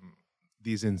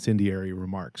these incendiary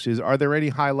remarks. Are there any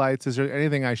highlights? Is there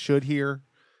anything I should hear?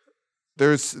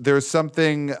 There's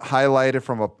something highlighted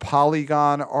from a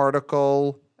Polygon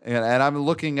article, and I'm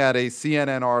looking at a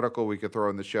CNN article we could throw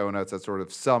in the show notes that sort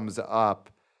of sums up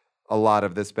a lot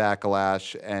of this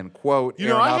backlash and quote.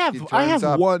 I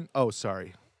have one. Oh,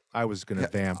 sorry, I was going to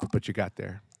vamp, but you got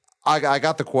there. I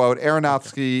got the quote.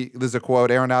 Aronofsky, there's a quote.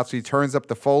 Aronofsky turns up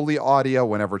the Foley audio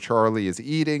whenever Charlie is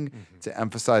eating to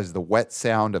emphasize the wet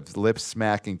sound of lips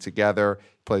smacking together.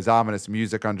 Plays ominous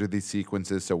music under these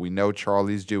sequences, so we know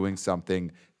Charlie's doing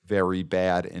something very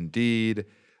bad indeed.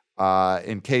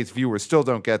 In case viewers still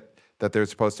don't get that they're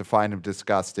supposed to find him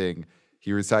disgusting,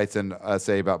 he recites an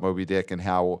essay about Moby Dick and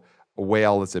how a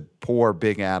whale is a poor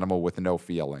big animal with no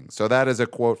feelings. So that is a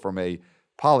quote from a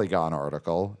Polygon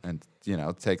article, and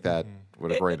take that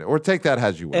with a grain, or take that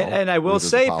as you will. And I will Readers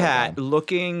say, apologize. Pat,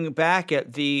 looking back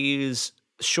at these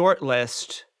short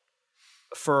list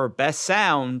for best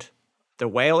sound, The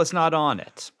Whale is not on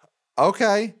it.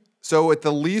 Okay. So at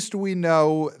the least we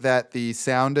know that the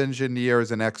sound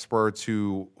engineers and experts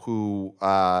who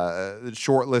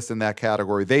shortlist in that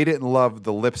category, they didn't love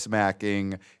the lip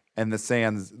smacking and the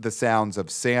sounds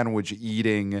of sandwich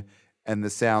eating and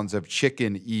the sounds of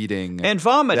chicken eating and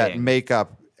vomiting that make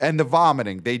up, and the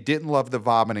vomiting. They didn't love the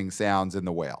vomiting sounds in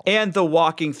The Whale. And the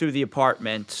walking through the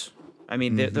apartment. I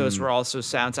mean, those were also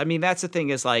sounds. I mean, that's the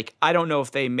thing is, like, I don't know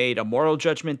if they made a moral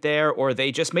judgment there or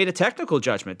they just made a technical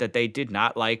judgment that they did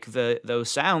not like those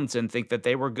sounds and think that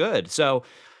they were good. So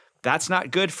that's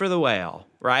not good for The Whale,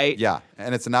 right? Yeah,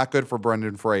 and it's not good for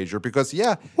Brendan Fraser because,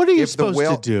 what are you if supposed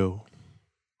to do?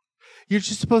 You're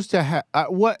just supposed to have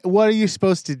what are you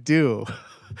supposed to do?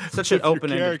 Such an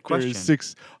open-ended question. Is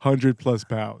 600 plus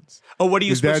pounds. Oh, what are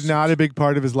you supposed to? Is that not a big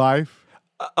part of his life?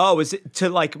 Is it to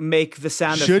like make the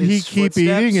sound Should of he his keep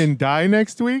footsteps? eating and die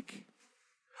next week?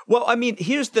 Well, I mean,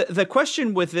 here's the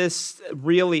question with this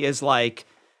really is like,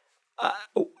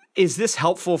 is this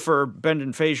helpful for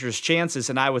Brendan Fraser's chances?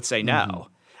 And I would say no.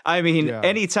 I mean,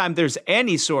 anytime there's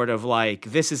any sort of like,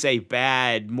 this is a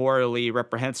bad, morally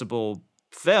reprehensible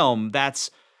film, that's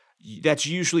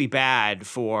usually bad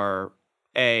for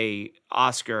a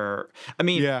Oscar. I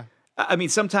mean,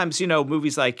 sometimes,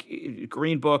 movies like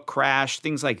Green Book, Crash,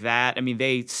 things like that, I mean,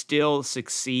 they still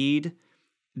succeed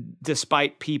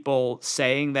despite people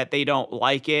saying that they don't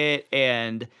like it.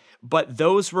 But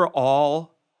those were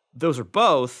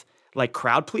both like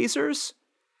crowd pleasers.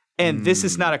 And this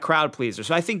is not a crowd pleaser.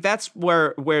 So I think that's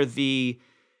where the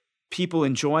people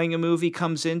enjoying a movie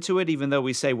comes into it, even though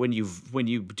we say when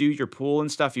you do your pool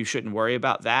and stuff, you shouldn't worry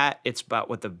about that. It's about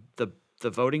what the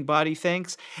voting body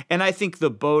thinks. And I think the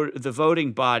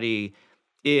voting body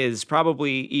is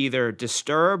probably either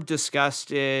disturbed,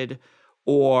 disgusted,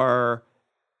 or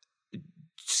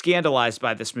scandalized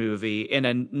by this movie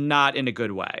not in a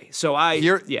good way. So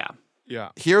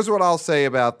Here's what I'll say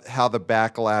about how the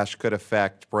backlash could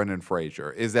affect Brendan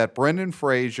Fraser is that Brendan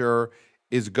Fraser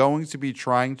is going to be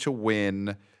trying to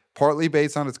win, partly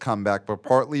based on his comeback, but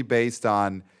partly based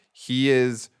on he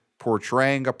is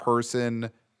portraying a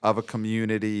person of a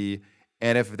community.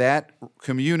 And if that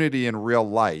community in real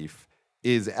life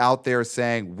is out there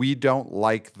saying, we don't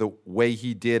like the way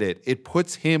he did it, it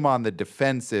puts him on the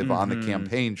defensive on the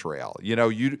campaign trail.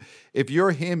 If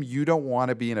you're him, you don't want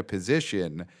to be in a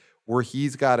position where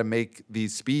he's got to make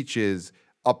these speeches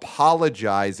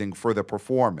apologizing for the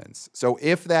performance. So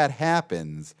if that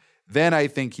happens, then I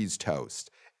think he's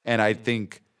toast. And I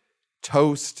think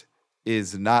toast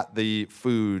is not the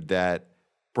food that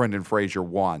Brendan Fraser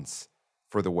wants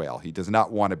for The Whale. He does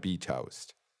not want to be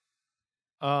toast.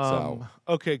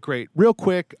 Okay, great. Real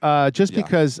quick,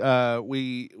 because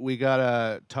we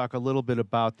gotta talk a little bit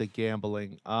about the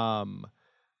gambling.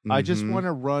 I just want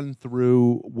to run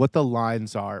through what the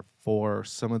lines are for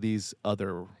some of these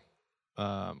other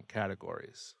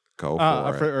categories. Go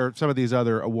for it. Or some of these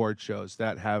other award shows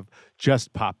that have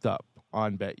just popped up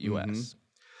on BetUS.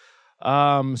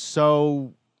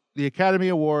 So the Academy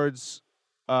Awards,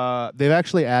 they've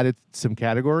actually added some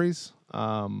categories,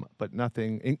 but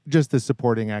nothing. Just the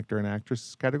supporting actor and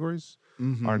actress categories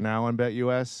are now on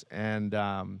BetUS. And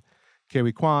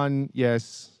Kiwi Kwan,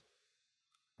 yes,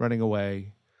 Running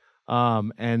Away.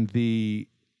 And the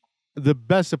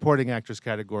best supporting actress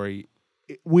category,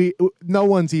 no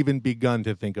one's even begun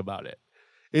to think about it.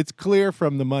 It's clear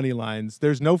from the money lines.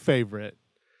 There's no favorite,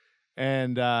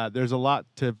 and there's a lot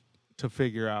to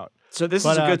figure out. So this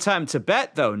is a good time to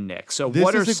bet, though, Nick. So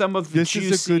what are some of the juicy bets?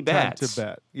 This is a good time to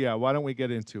bet. Yeah, why don't we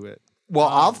get into it? Well,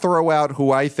 I'll throw out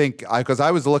who I think, because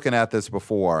I was looking at this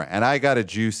before, and I got a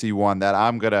juicy one that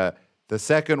I'm gonna. The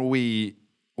second we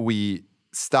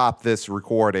stop this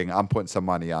recording, I'm putting some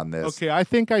money on this. Okay, I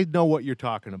think I know what you're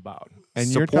talking about. And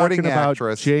Supporting you're talking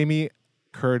actress. about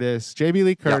Jamie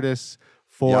Lee Curtis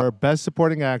for Best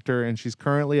Supporting Actor, and she's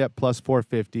currently at plus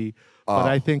 450. But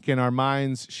I think in our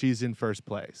minds, she's in first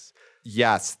place.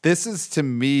 Yes, this is to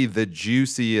me the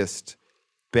juiciest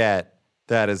bet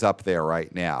that is up there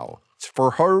right now.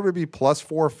 For her to be plus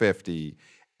 450,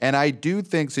 and I do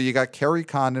think, so you got Kerry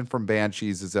Condon from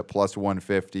Banshees is at plus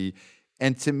 150.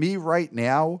 And to me right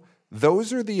now,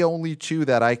 those are the only two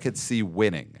that I could see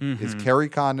winning, is Kerry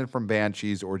Condon from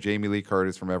Banshees or Jamie Lee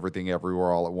Curtis from Everything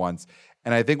Everywhere All at Once.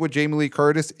 And I think with Jamie Lee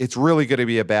Curtis, it's really going to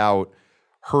be about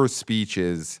her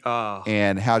speeches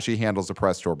and how she handles the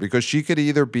press tour, because she could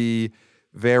either be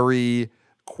very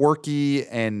quirky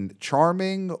and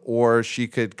charming, or she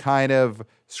could kind of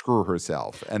screw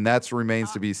herself, and that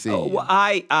remains to be seen. Well,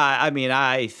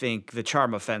 I think the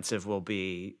charm offensive will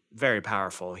be very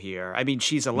powerful here. I mean,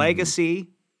 she's a legacy.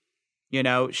 You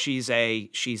know, she's a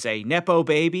nepo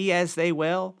baby, as they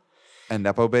will. And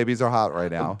nepo babies are hot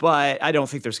right now. But I don't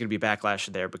think there's going to be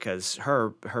backlash there because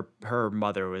her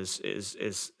mother has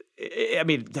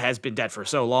been dead for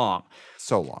so long.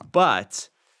 So long. But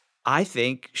I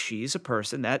think she's a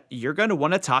person that you're going to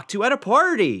want to talk to at a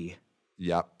party.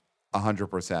 Yep,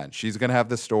 100%. She's going to have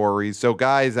the stories. So,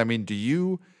 guys, I mean, do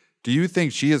you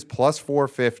think she is plus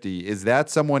 450? Is that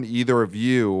someone either of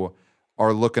you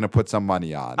are looking to put some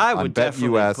money on? I would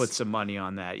definitely BetUS? put some money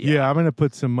on that. Yeah, I'm going to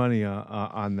put some money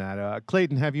on that.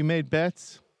 Clayton, have you made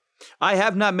bets? I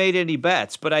have not made any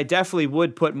bets, but I definitely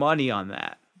would put money on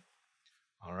that.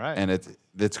 All right. And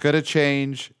it's going to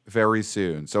change very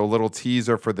soon. So a little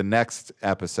teaser for the next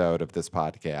episode of this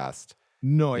podcast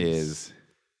is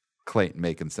Clayton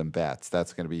making some bets.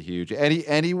 That's going to be huge.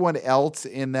 Anyone else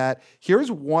in that?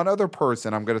 Here's one other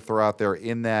person I'm going to throw out there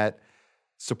in that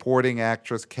supporting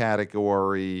actress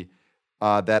category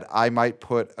that I might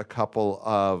put a couple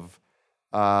of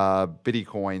biddy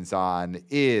coins on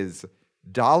is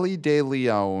Dolly De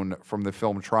Leon from the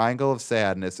film Triangle of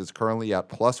Sadness is currently at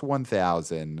plus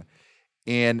 1,000.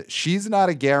 And she's not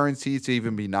a guarantee to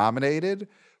even be nominated,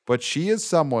 but she is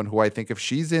someone who I think if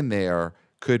she's in there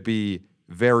could be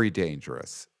very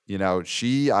dangerous. You know,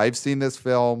 I've seen this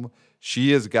film.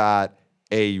 She has got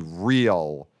a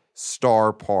real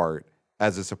star part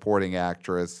as a supporting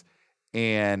actress.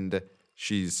 And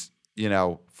she's, you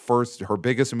know, her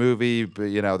biggest movie,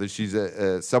 you know, she's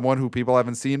someone who people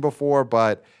haven't seen before,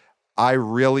 but I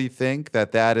really think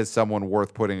that is someone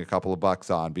worth putting a couple of bucks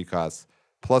on because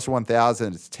plus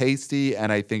 1,000 is tasty,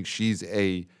 and I think she's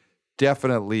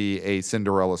definitely a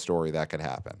Cinderella story that could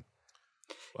happen.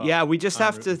 Well, yeah, we just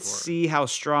have to see how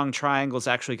strong Triangle's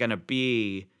actually going to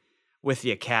be with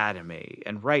the Academy,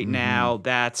 and right now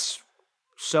that's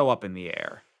so up in the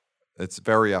air. It's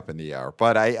very up in the air,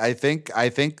 but I think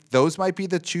those might be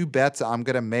the two bets I'm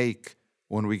going to make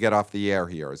when we get off the air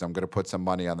here. Is I'm going to put some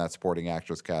money on that supporting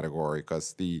actress category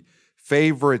because the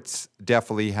favorites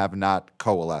definitely have not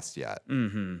coalesced yet.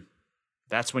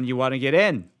 That's when you want to get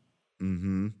in.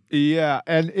 Yeah,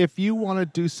 and if you want to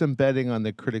do some betting on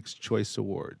the Critics' Choice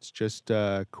Awards, just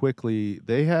quickly,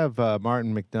 they have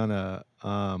Martin McDonagh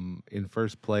in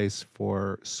first place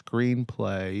for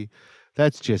screenplay.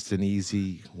 That's just an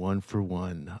easy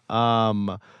 1-for-1.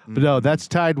 But no, that's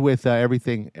tied with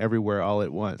Everything Everywhere All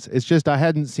at Once. It's just I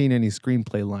hadn't seen any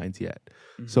screenplay lines yet,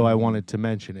 so I wanted to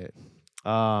mention it.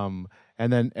 And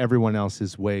then everyone else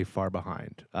is way far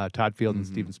behind. Todd Field and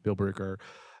Steven Spielberg are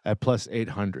at plus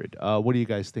 800. What do you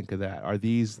guys think of that? Are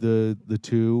these the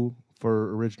two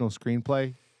for original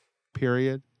screenplay,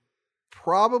 period?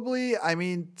 Probably. I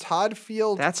mean, Todd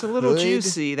Field. That's a little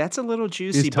juicy.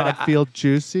 Is Todd Field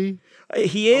juicy?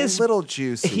 He is a little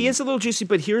juicy. He is a little juicy,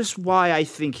 but here's why I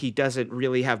think he doesn't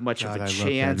really have much of a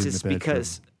chance. It's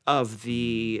because of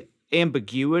the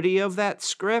ambiguity of that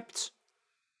script.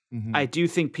 I do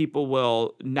think people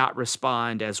will not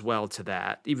respond as well to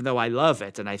that, even though I love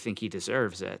it and I think he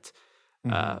deserves it.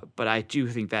 But I do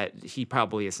think that he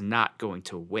probably is not going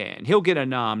to win. He'll get a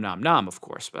nom, of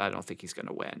course, but I don't think he's going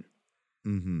to win.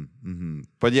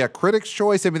 But yeah, Critics'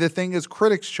 Choice. I mean, the thing is,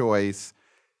 Critics' Choice,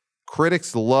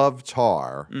 critics love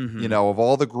Tar. You know, of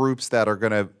all the groups that are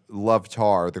going to love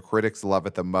Tar, the critics love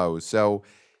it the most. So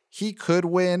he could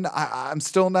win. I'm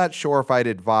still not sure if I'd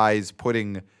advise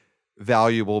putting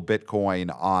valuable Bitcoin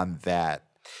on that.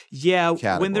 Yeah,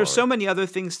 category. When there's so many other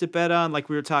things to bet on, like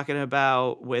we were talking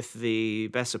about with the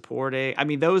Best Supporting, I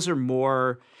mean, those are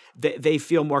more, they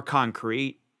feel more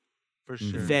concrete for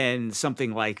sure than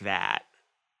something like that.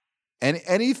 And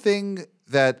anything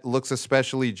that looks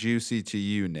especially juicy to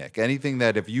you, Nick, anything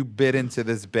that if you bid into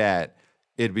this bet,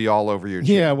 it'd be all over your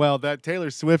chin. Yeah, well, that Taylor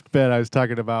Swift bet I was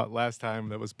talking about last time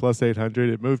that was plus 800,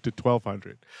 it moved to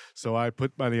 1,200. So I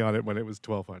put money on it when it was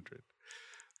 1,200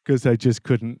 because I just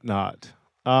couldn't not.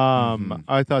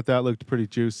 I thought that looked pretty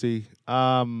juicy.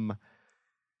 I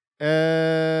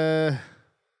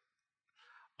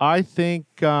think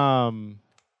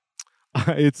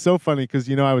it's so funny because,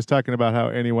 you know, I was talking about how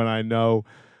anyone I know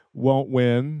won't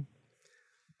win.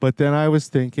 But then I was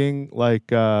thinking like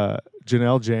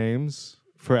Janelle James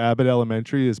for Abbott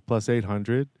Elementary is plus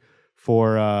 800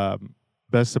 for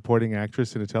Best Supporting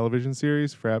Actress in a Television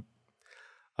Series. Wait,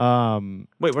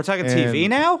 we're talking TV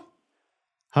now?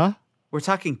 Huh? We're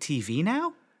talking TV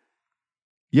now?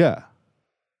 Yeah.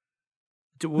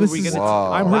 I'm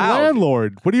her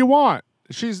landlord. What do you want?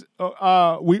 She's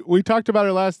we talked about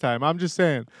her last time. I'm just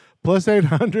saying, plus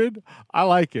 800, I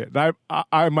like it.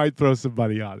 I might throw some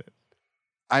money on it.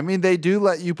 I mean, they do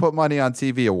let you put money on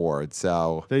TV awards,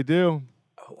 so They do.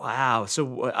 Wow.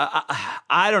 So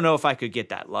I don't know if I could get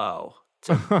that low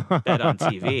to bet on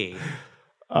TV.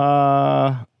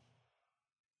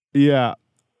 Yeah.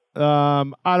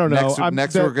 I don't know.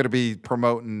 Next we're going to be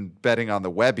promoting betting on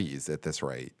the Webbies at this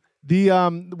rate. We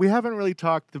haven't really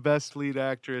talked the best lead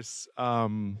actress.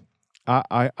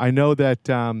 I know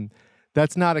that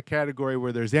that's not a category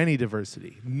where there's any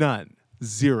diversity. None.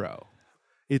 Zero.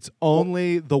 It's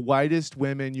only the whitest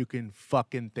women you can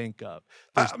fucking think of.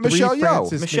 There's Michelle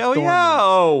Yeoh. Michelle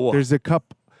Yeoh. There's a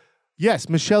couple. Yes,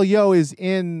 Michelle Yeoh is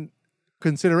in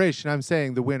consideration. I'm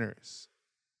saying the winners.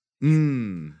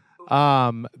 There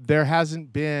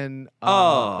hasn't been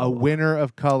a winner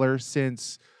of color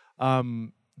since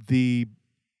the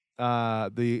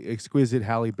exquisite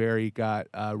Halle Berry got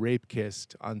rape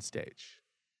kissed on stage.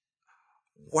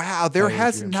 Wow, there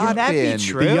has not Can that be been.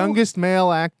 true? The youngest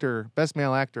male actor, best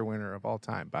male actor winner of all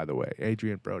time, by the way,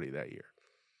 Adrian Brody that year.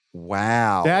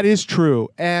 Wow. That is true.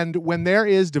 And when there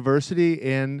is diversity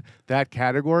in that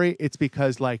category, it's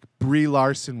because like Brie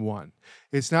Larson won.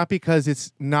 It's not because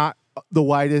it's not the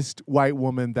whitest white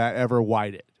woman that ever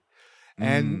whited.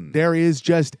 And there is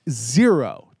just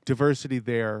zero diversity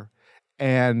there.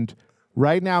 And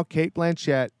right now, Cate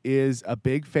Blanchett is a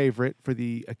big favorite for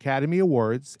the Academy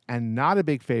Awards and not a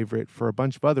big favorite for a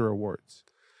bunch of other awards.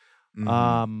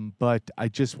 But I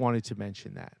just wanted to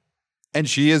mention that. And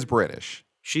she is British.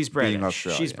 She's being British.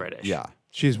 Australian. She's British. Yeah.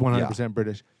 She's 100%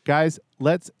 British. Guys,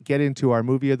 let's get into our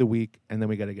movie of the week, and then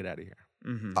we got to get out of here.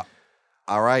 Mm-hmm.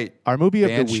 All right. Our movie of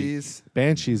Banshees. the week.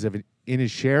 Banshees of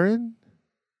Inisherin.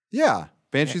 Yeah.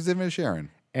 Banshees of Inisherin.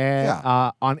 And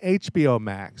on HBO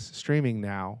Max, streaming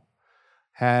now,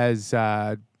 has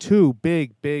two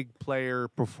big player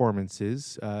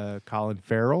performances. Colin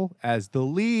Farrell as the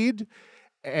lead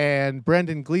and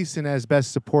Brendan Gleeson as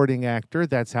best supporting actor.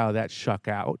 That's how that shook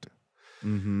out.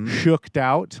 Shooked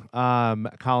out.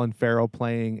 Colin Farrell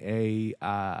playing a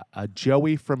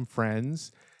Joey from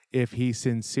Friends if he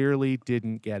sincerely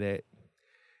didn't get it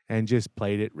and just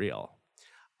played it real.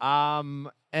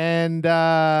 And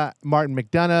Martin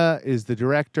McDonagh is the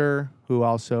director who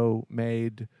also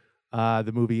made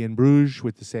the movie In Bruges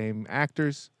with the same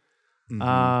actors.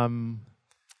 Colin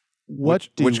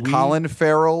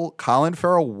Farrell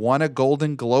won a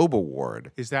Golden Globe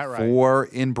Award. Is that right? For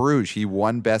In Bruges. He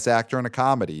won Best Actor in a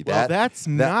Comedy. Well, that's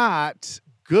not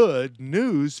good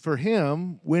news for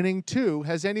him winning 2.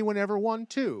 Has anyone ever won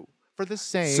 2 for the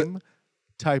same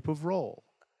type of role?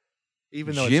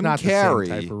 Even though Jim it's not Carrey, the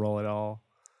same type of role at all.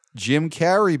 Jim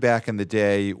Carrey back in the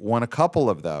day won a couple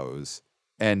of those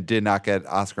and did not get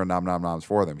Oscar noms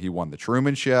for them. He won The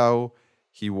Truman Show.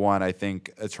 He won, I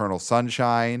think, Eternal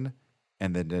Sunshine,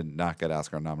 and then did not get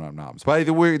Oscar noms. But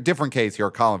we're different case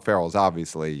here. Colin Farrell is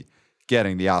obviously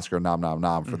getting the Oscar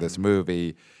nom for this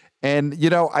movie. And, you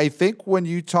know, I think when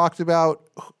you talked about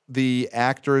the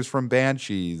actors from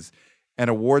Banshees and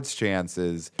awards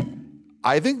chances,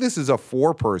 I think this is a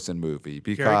 4-person movie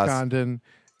because Kerry Condon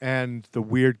and the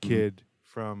weird kid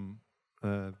from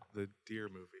the Deer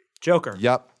movie. Joker.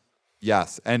 Yep.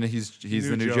 Yes. And he's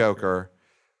the new Joker.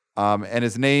 And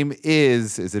his name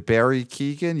is it Barry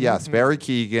Keoghan? Yes, Barry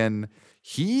Keoghan.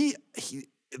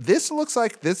 This looks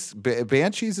like this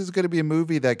Banshees is going to be a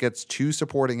movie that gets 2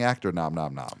 supporting actor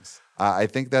noms. I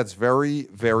think that's very,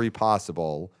 very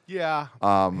possible. Yeah.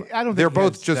 I don't think they're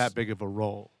both just that big of a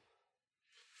role.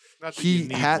 Not that you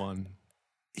need one.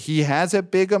 He has a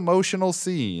big emotional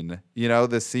scene. You know,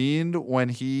 the scene when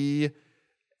he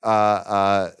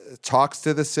talks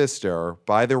to the sister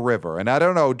by the river. And I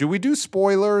don't know, do we do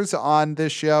spoilers on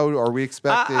this show? Or are we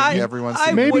expecting everyone to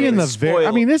see maybe in the spoil.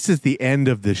 I mean, this is the end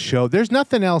of the show. There's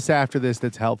nothing else after this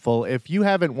that's helpful. If you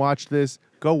haven't watched this,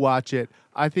 go watch it.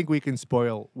 I think we can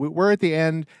spoil. We're at the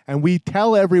end, and we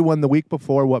tell everyone the week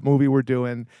before what movie we're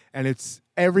doing, and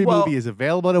every movie is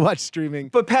available to watch streaming.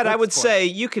 But Pat, I would say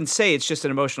you can say it's just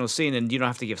an emotional scene, and you don't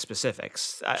have to give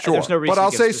specifics. Sure, there's no reason. But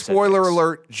I'll to say give spoiler specifics.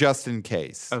 alert just in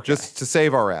case, Okay. just to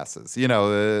save our asses. You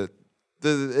know,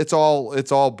 it's all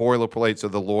boilerplate, so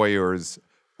the lawyers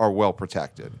are well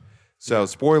protected. So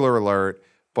spoiler alert.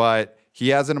 But he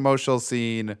has an emotional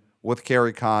scene with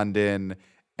Kerry Condon.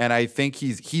 And I think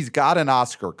he's got an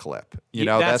Oscar clip. You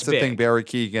know, that's the thing Barry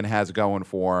Keoghan has going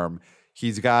for him.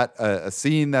 He's got a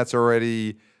scene that's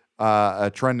already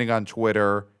trending on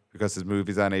Twitter because his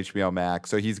movie's on HBO Max.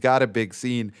 So he's got a big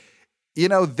scene. You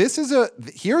know,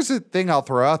 here's the thing I'll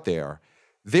throw out there.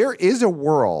 There is a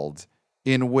world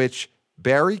in which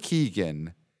Barry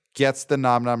Keoghan gets the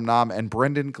nom nom nom and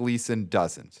Brendan Gleeson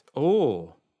doesn't.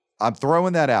 Oh. I'm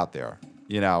throwing that out there,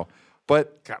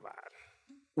 But Come on.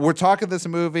 we're talking this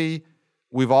movie.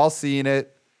 We've all seen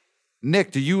it.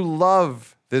 Nick, do you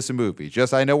love this movie?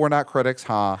 Just, I know we're not critics,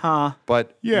 huh?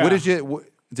 But Yeah. what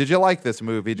did you like this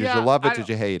movie? Did you love it? Did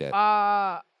you hate it?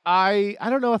 I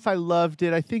don't know if I loved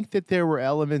it. I think that there were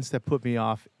elements that put me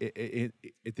off at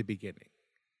the beginning.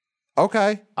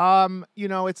 Okay.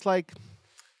 It's like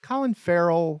Colin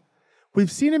Farrell.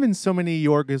 We've seen him in so many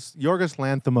Yorgos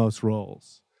Lanthimos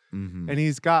roles, and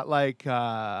he's got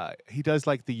he does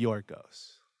like the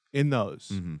Yorgos in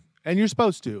those, and you're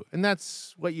supposed to, and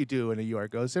that's what you do in a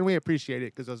Yorgos, and we appreciate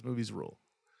it because those movies rule.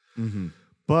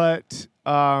 But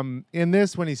in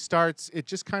this, when he starts, it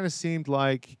just kind of seemed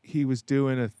like he was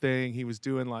doing a thing. He was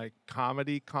doing like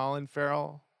comedy Colin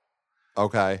Farrell.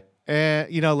 Okay. And,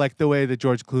 like the way that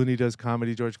George Clooney does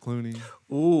comedy, George Clooney.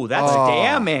 Ooh, that's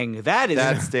damning.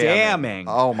 That's damning.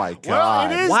 Oh, my God.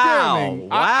 Well, it is Wow. damning.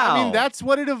 Wow. I mean, that's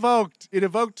what it evoked. It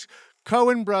evoked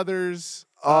Coen Brothers,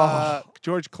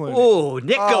 George Clooney. Ooh,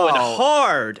 Nick going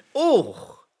hard. Ooh.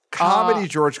 Comedy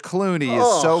George Clooney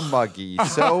is so muggy,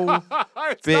 so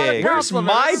big, Where's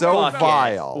my so bucket?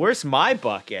 vile. Where's my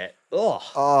bucket?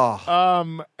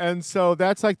 Ugh. And so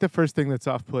that's like the first thing that's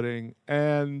off-putting.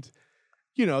 And,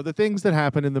 the things that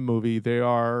happen in the movie, they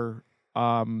are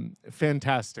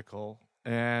fantastical.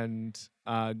 And,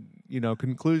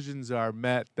 conclusions are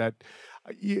met that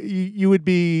you would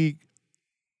be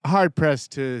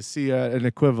hard-pressed to see an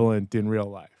equivalent in real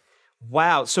life.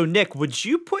 Wow. So, Nick, would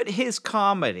you put his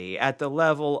comedy at the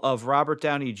level of Robert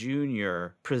Downey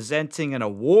Jr. presenting an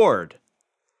award?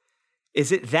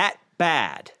 Is it that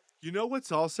bad? You know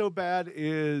what's also bad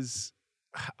is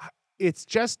it's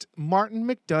just Martin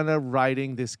McDonagh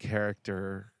writing this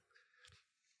character.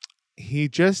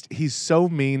 He's so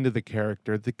mean to the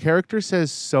character. The character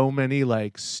says so many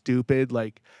stupid,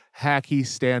 hacky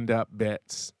stand-up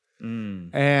bits.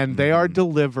 And they are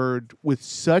delivered with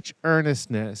such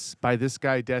earnestness by this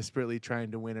guy desperately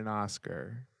trying to win an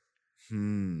Oscar.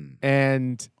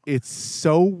 And it's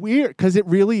so weird because it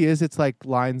really is. It's like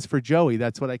lines for Joey.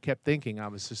 That's what I kept thinking. I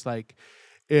was just like,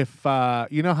 if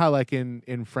you know how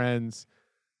in Friends,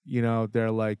 they're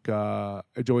like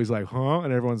Joey's like, huh?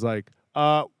 And everyone's like,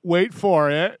 wait for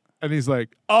it. And he's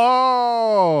like,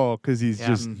 oh, because he's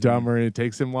just dumber and it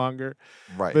takes him longer.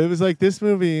 Right. But it was like this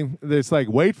movie, it's like,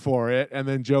 wait for it. And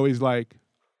then Joey's like,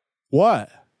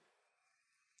 what?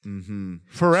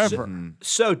 Forever.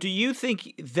 So, do you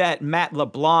think that Matt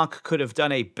LeBlanc could have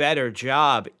done a better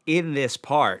job in this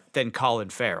part than Colin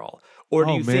Farrell? Or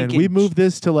do you think we moved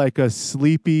this to like a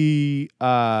sleepy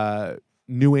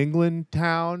New England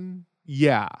town?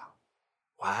 Yeah.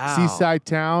 Wow. Seaside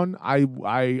town.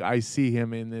 I see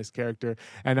him in this character,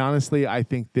 and honestly, I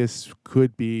think this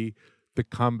could be the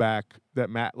comeback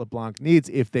that Matt LeBlanc needs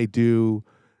if they do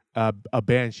a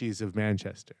Banshees of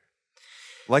Manchester,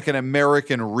 like an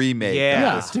American remake.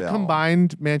 Yeah. Of this to film.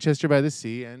 combined Manchester by the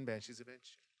Sea and Banshees of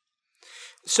Manchester.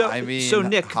 So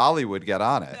Nick, Hollywood, get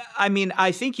on it. I mean,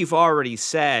 I think you've already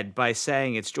said by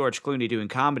saying it's George Clooney doing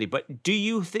comedy, but do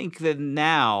you think that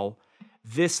now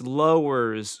this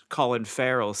lowers Colin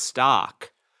Farrell's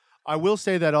stock? I will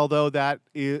say that although that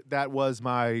was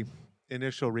my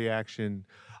initial reaction,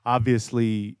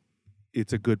 obviously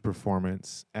it's a good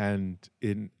performance and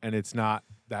it's not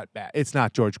that bad. It's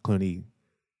not George Clooney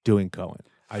doing Coen.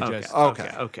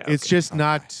 It's just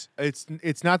not.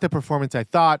 It's not the performance I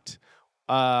thought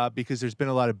because there's been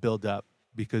a lot of build up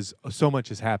because so much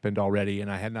has happened already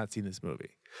and I had not seen this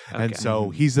movie, and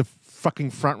so he's a fucking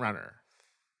front runner.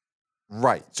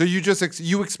 Right. So you just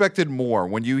you expected more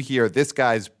when you hear this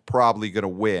guy's probably going to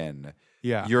win.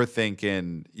 Yeah. You're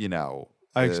thinking,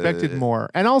 I expected more.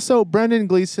 And also Brendan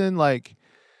Gleeson,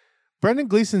 Brendan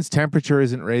Gleeson's temperature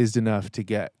isn't raised enough to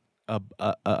get to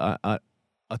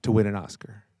win an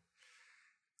Oscar.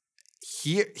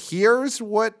 Here's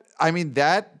what I mean.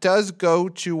 That does go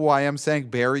to why I'm saying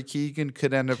Barry Keoghan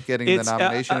could end up getting the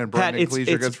nomination and Brendan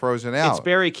Gleeson gets frozen out. It's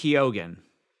Barry Keoghan.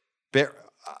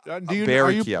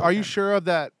 Are you sure of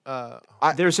that?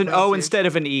 There's an O instead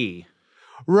of an E.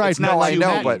 Right. I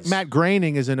know, but Matt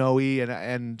Groening is an OE, and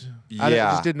I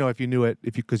just didn't know if you knew it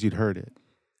because you'd heard it.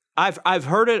 I've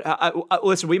heard it.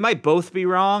 Listen, we might both be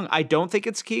wrong. I don't think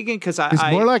it's Keoghan because it's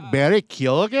more like Barry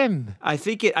Keoghan. I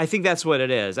think that's what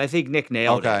it is. I think Nick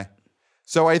nailed it.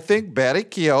 So I think Barry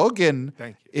Keoghan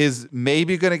is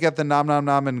maybe going to get the nom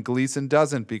and Gleeson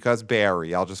doesn't because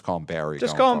Barry. I'll just call him Barry.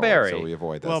 Just call him Barry. So we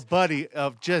avoid this. Well, buddy,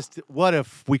 what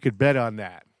if we could bet on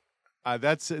that? I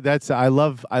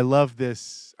love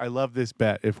this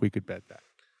bet if we could bet that.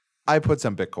 I put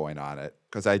some Bitcoin on it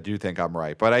because I do think I'm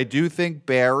right. But I do think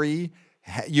Barry,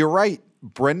 you're right.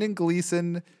 Brendan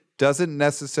Gleeson doesn't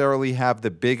necessarily have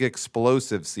the big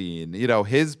explosive scene. You know,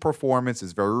 his performance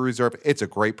is very reserved. It's a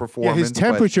great performance. Yeah, his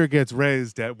temperature gets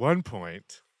raised at one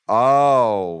point.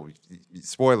 Oh,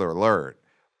 spoiler alert.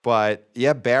 But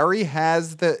yeah, Barry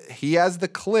has the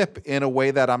clip in a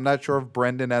way that I'm not sure if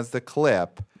Brendan has the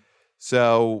clip.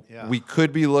 So we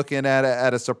could be looking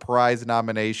at a surprise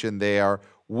nomination there.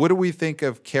 What do we think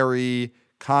of Kerry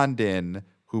Condon,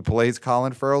 who plays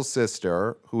Colin Farrell's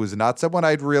sister, who is not someone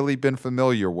I'd really been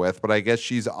familiar with, but I guess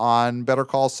she's on Better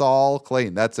Call Saul?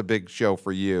 Clayton, that's a big show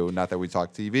for you. Not that we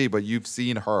talk TV, but you've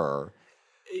seen her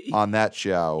on that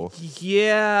show.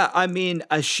 Yeah, I mean,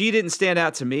 she didn't stand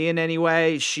out to me in any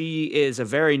way. She is a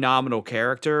very nominal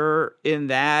character in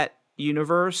that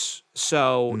universe.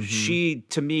 So she,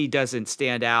 to me, doesn't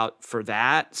stand out for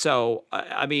that. So,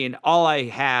 I mean, all I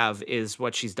have is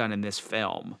what she's done in this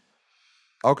film.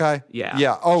 Okay. Yeah.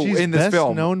 Yeah. Oh, She's in this best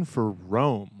film. known for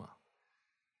Rome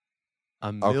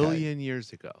a million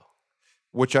years ago.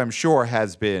 Which I'm sure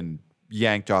has been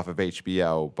yanked off of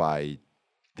HBO by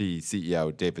the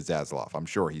CEO David Zaslav. I'm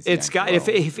sure he's. It's got yanked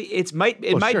if it might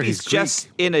be he's just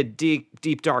Greek. in a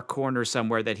deep dark corner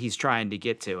somewhere that he's trying to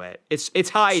get to it. It's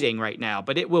hiding right now,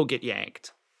 but it will get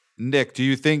yanked. Nick, do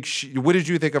you think what did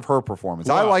you think of her performance?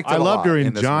 I liked it. I loved her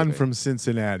in this John movie. from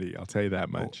Cincinnati. I'll tell you that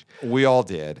much. We all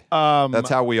did. That's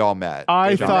how we all met.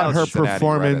 I John thought from her Cincinnati, Reddit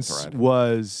performance thread.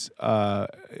 was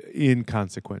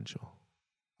inconsequential.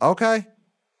 Okay.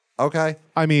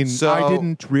 I mean, So- I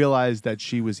didn't realize that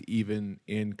she was even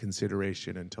in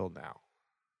consideration until now.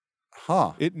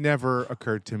 Huh. It never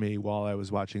occurred to me while I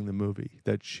was watching the movie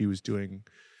that she was doing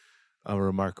a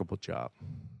remarkable job.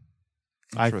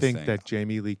 I think Interesting. that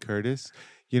Jamie Lee Curtis,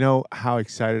 you know how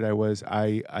excited I was?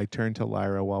 I turned to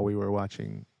Lyra while we were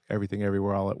watching Everything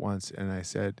Everywhere All at Once, and I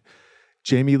said,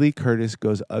 Jamie Lee Curtis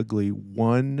goes ugly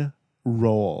one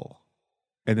role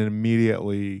and then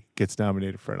immediately gets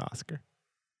nominated for an Oscar.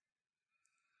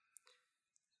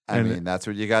 I mean, that's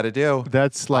what you got to do.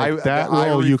 That's like that I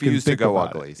role you can refuse think to go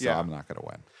about ugly, it. so Yeah. I'm not going to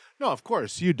win. No, of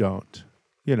course you don't.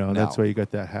 You know, that's No. why you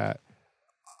got that hat.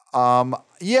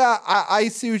 Yeah, I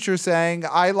see what you're saying.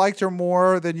 I liked her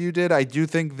more than you did. I do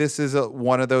think this is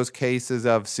one of those cases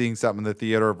of seeing something in the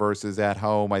theater versus at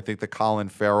home. I think the Colin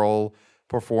Farrell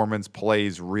performance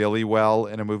plays really well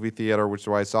in a movie theater, which is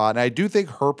why I saw it. And I do think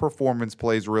her performance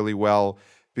plays really well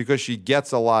because she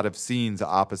gets a lot of scenes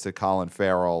opposite Colin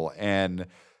Farrell, and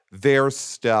their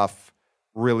stuff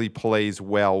really plays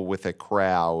well with a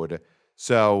crowd.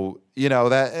 So, you know,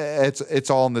 that it's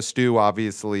all in the stew,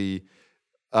 obviously.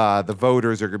 The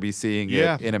voters are going to be seeing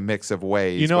it in a mix of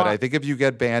ways. You know, but I think if you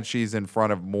get Banshees in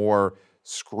front of more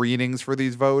screenings for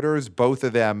these voters, both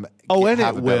of them And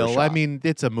have it a better will. I shot. mean,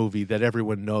 it's a movie that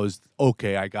everyone knows,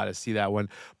 okay, I got to see that one.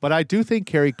 But I do think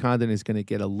Carrie Condon is going to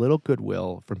get a little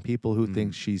goodwill from people who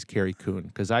think she's Carrie Coon,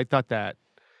 because I thought that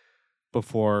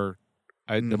before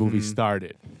the movie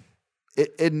started.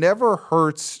 It never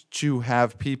hurts to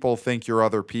have people think you're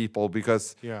other people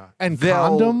because And they'll-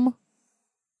 condom,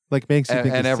 like, makes you And-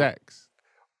 think and of every- sex.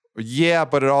 Yeah,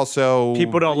 but it also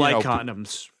People don't you like know,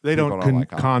 condoms. They People don't, don't like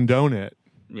condoms. condone it.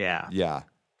 Yeah.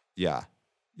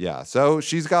 Yeah. So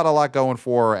she's got a lot going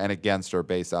for her and against her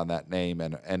based on that name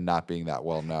and not being that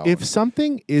well known. If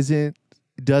something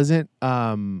doesn't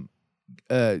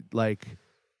like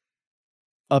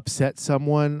upset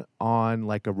someone on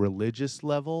like a religious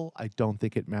level, I don't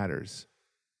think it matters.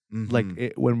 Like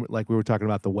when we were talking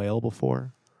about the whale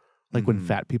before, like when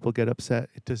fat people get upset,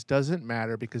 it just doesn't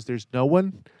matter because there's no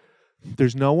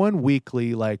one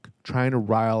weekly like trying to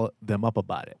rile them up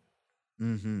about it.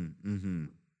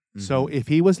 So if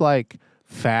he was like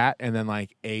fat and then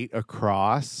like ate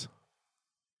across,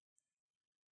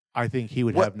 I think he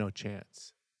would have no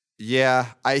chance. Yeah,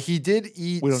 he did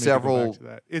eat We don't several. need to go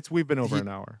back to that. We've been over an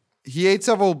hour. He ate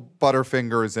several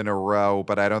Butterfingers in a row,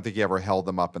 but I don't think he ever held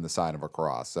them up in the sign of a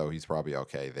cross. So he's probably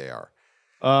okay there.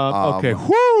 Okay.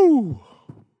 Whoo!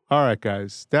 All right,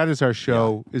 guys. That is our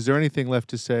show. Is there anything left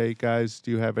to say, guys? Do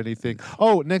you have anything?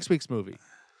 Oh, next week's movie.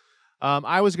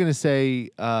 I was going to say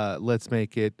let's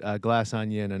make it Glass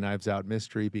Onion, a Knives Out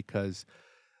mystery, because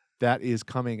that is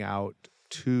coming out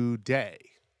today,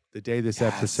 the day this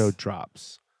episode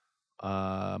drops.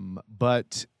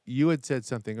 But you had said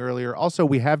something earlier. Also,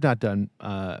 we have not done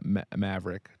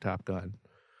Maverick, Top Gun.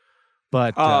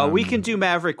 But we can do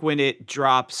Maverick when it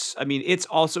drops. I mean, it's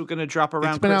also going to drop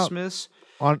around been out Christmas.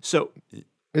 on So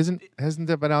Hasn't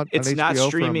that been out It's on not HBO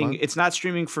streaming. for a month? It's not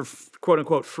streaming for quote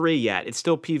unquote free yet. It's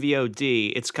still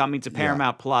PVOD. It's coming to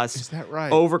Paramount Plus. Is that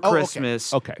right? Over Oh, okay.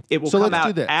 Christmas. Okay. It will So come let's do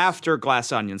out this. after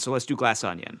Glass Onion. So let's do Glass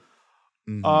Onion.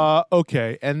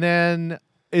 Okay. And then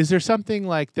is there something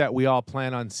like that we all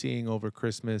plan on seeing over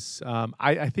Christmas?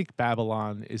 I think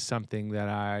Babylon is something that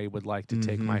I would like to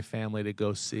take my family to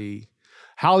go see.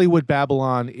 Hollywood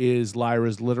Babylon is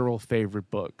Lyra's literal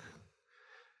favorite book.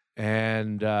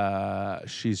 And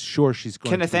she's sure she's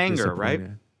going Kenneth to be Anger, right?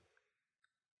 disappointed.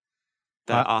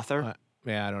 That author?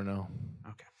 Yeah, I don't know.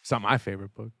 Okay. It's not my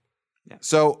favorite book.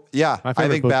 So yeah, My I favorite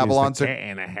think book Babylon's is The a Cat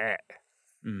in a Hat.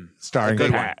 Mm. Starring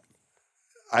good the one. cat.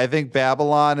 I think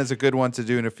Babylon is a good one to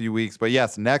do in a few weeks. But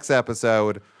yes, next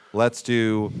episode, let's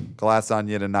do Glass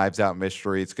Onion and Knives Out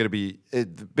Mystery. It's going to be the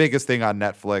biggest thing on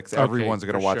Netflix. Everyone's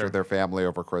going to for watch sure. with their family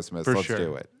over Christmas. For Let's sure.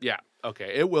 do it. Yeah.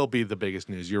 Okay. It will be the biggest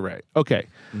news. You're right. Okay.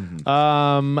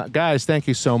 Guys, thank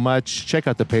you so much. Check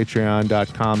out the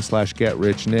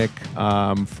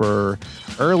patreon.com/GetRichNick for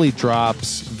early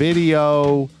drops,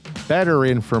 video, better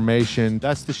information.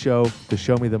 That's the show, the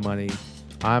Show Me the Money.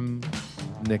 I'm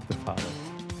Nick the Father.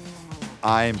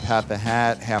 I'm Pat the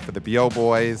Hat, half of the BO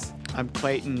Boys. I'm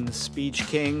Clayton Speech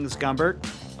Kings Gumbert,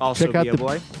 also Check out BO the-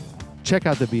 Boy. Check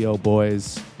out the BO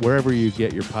Boys wherever you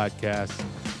get your podcasts.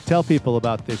 Tell people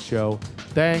about this show.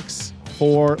 Thanks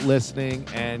for listening.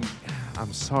 And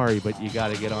I'm sorry, but you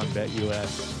got to get on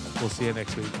BetUS. We'll see you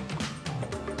next week.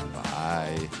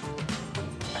 Bye.